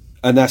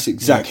 And that's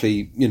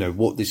exactly,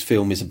 what this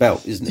film is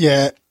about, isn't it?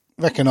 Yeah,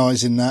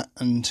 recognising that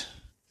and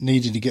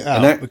needing to get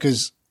out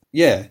because...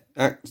 Yeah,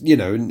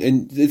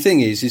 and the thing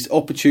is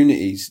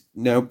opportunities,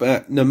 now,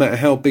 no matter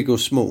how big or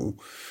small,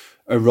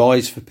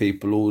 arise for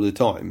people all the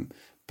time.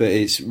 But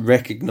it's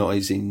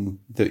recognising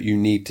that you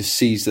need to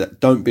seize that.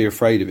 Don't be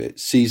afraid of it.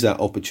 Seize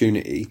that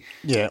opportunity.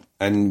 Yeah.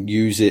 And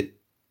use it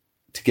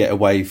to get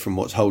away from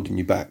what's holding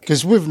you back.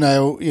 Because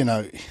WITHNAIL,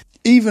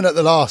 even at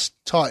the last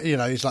time,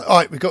 he's like, all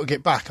right, we've got to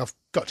get back. I've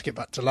got to get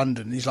back to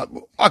London. He's like,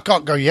 well, I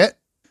can't go yet.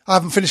 I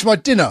haven't finished my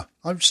dinner.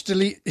 I'm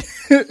still eating.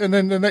 And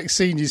then the next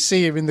scene, you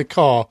see him in the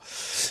car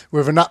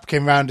with a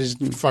napkin round his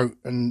throat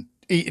and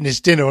eating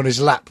his dinner on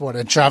his lap while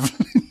they're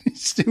travelling.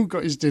 He's still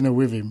got his dinner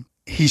with him.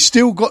 He's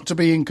still got to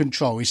be in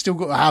control. He's still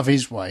got to have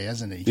his way,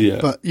 hasn't he?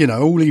 Yeah. But,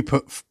 all he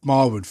put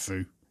Marwood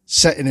through,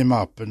 setting him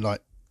up and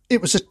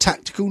it was a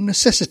tactical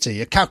necessity,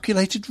 a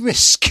calculated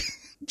risk.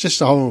 Just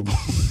horrible.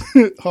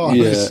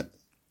 Heartless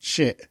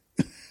shit.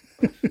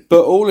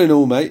 But all in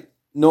all, mate,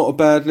 not a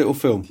bad little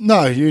film.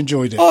 No, you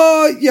enjoyed it.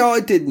 Yeah,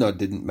 I did and I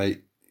didn't,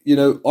 mate.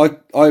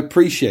 I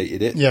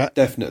appreciated it. Yeah.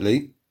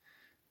 Definitely.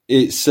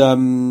 It's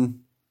not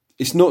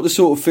the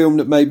sort of film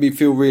that made me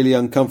feel really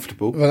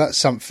uncomfortable. Well, that's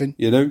something.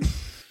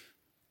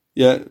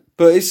 Yeah,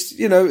 but it's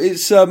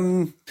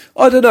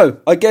I don't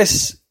know. I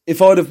guess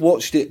if I'd have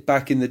watched it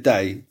back in the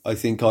day, I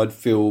think I'd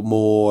feel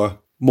more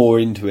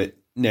into it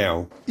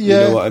now. Yeah. You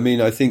know what I mean?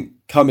 I think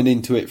coming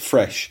into it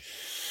fresh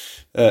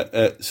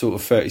at sort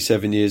of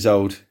 37 years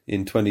old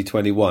in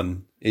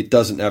 2021, it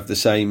doesn't have the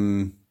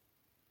same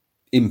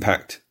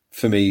impact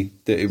for me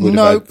that it would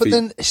have had. No, but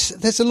then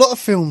there's a lot of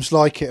films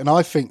like it, and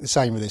I think the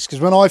same with this, because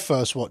when I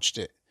first watched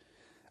it,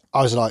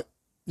 I was like,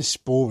 this is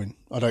boring.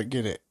 I don't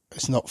get it.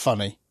 It's not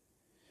funny.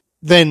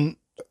 Then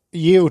a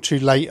year or two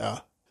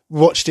later,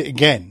 watched it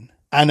again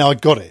and I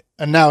got it.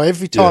 And now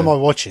every time I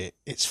watch it,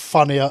 it's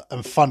funnier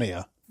and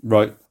funnier.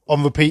 Right.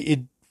 On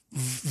repeated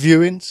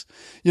viewings.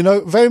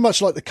 Very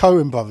much like the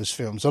Coen brothers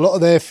films. A lot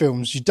of their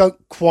films you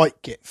don't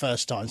quite get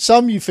first time.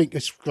 Some you think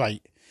is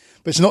great,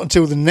 but it's not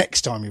until the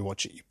next time you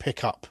watch it you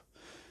pick up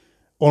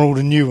on all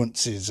the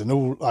nuances and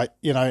all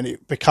and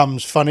it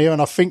becomes funnier.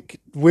 And I think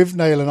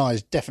WITHNAIL and I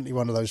is definitely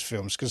one of those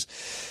films, because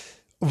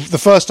the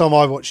first time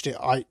I watched it,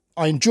 I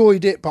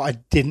enjoyed it, but I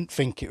didn't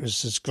think it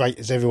was as great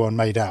as everyone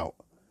made out.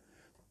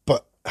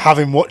 But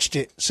having watched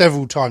it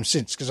several times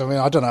since, because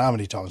I don't know how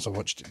many times I've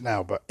watched it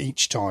now, but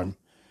each time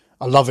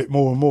I love it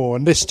more and more.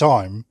 And this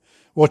time,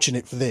 watching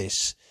it for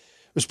this,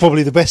 was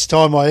probably the best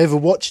time I ever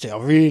watched it. I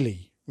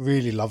really,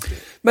 really loved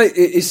it. Mate,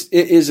 it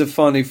is a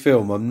funny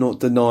film. I'm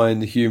not denying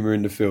the humour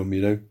in the film,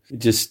 It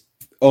just,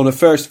 on a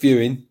first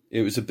viewing,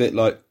 it was a bit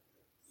like,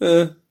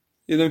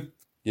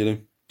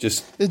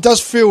 just... It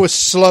does feel a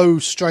slow,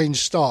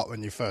 strange start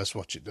when you first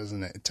watch it,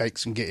 doesn't it? It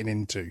takes some getting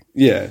into.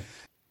 Yeah.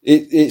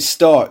 It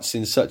starts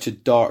in such a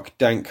dark,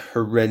 dank,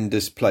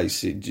 horrendous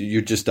place.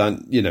 You're just,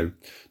 not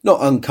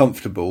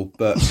uncomfortable,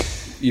 but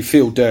you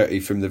feel dirty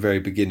from the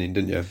very beginning,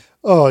 don't you?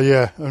 Oh,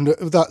 yeah. And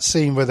that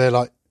scene where they're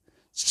like,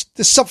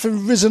 there's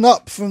something risen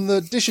up from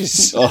the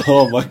dishes.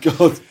 Oh, my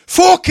God.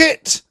 Fork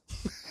it!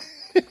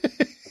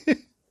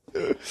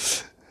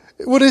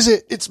 What is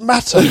it? It's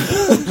matter.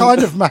 What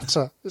kind of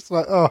matter? It's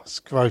like, it's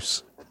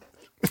gross.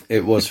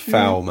 It was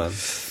foul, man.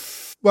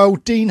 Well,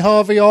 Dean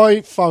Harvey,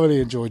 I thoroughly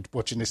enjoyed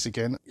watching this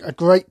again. A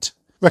great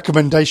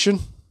recommendation.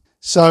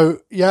 So,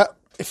 yeah,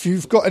 if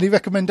you've got any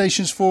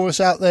recommendations for us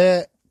out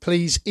there,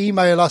 please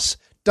email us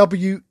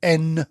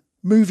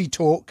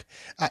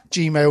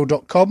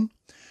wnmovietalk@gmail.com,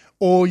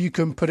 or you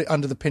can put it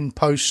under the pinned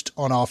post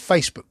on our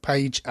Facebook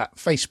page at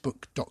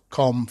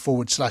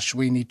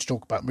facebook.com/We Need to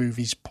Talk About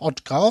Movies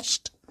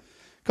podcast.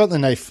 Can't they,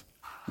 Nath?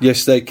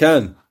 Yes, they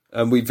can.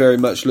 And we very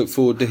much look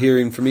forward to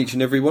hearing from each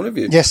and every one of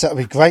you. Yes, that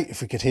would be great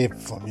if we could hear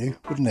from you,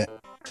 wouldn't it?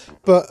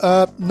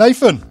 But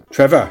Nathan.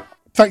 Trevor.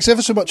 Thanks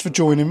ever so much for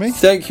joining me.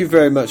 Thank you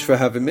very much for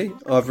having me.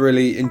 I've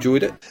really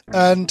enjoyed it.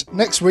 And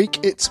next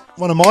week, it's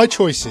one of my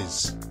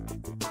choices,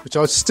 which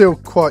I was still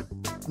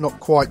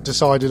not quite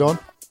decided on.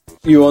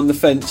 You on the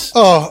fence?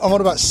 Oh, I'm on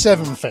about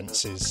 7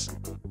 fences.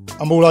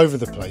 I'm all over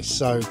the place,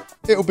 so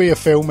it'll be a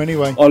film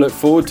anyway. I look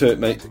forward to it,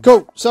 mate.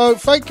 Cool. So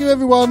thank you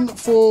everyone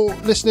for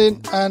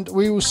listening, and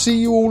we will see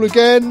you all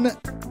again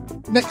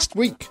next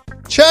week.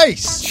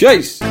 Chase!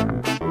 Chase!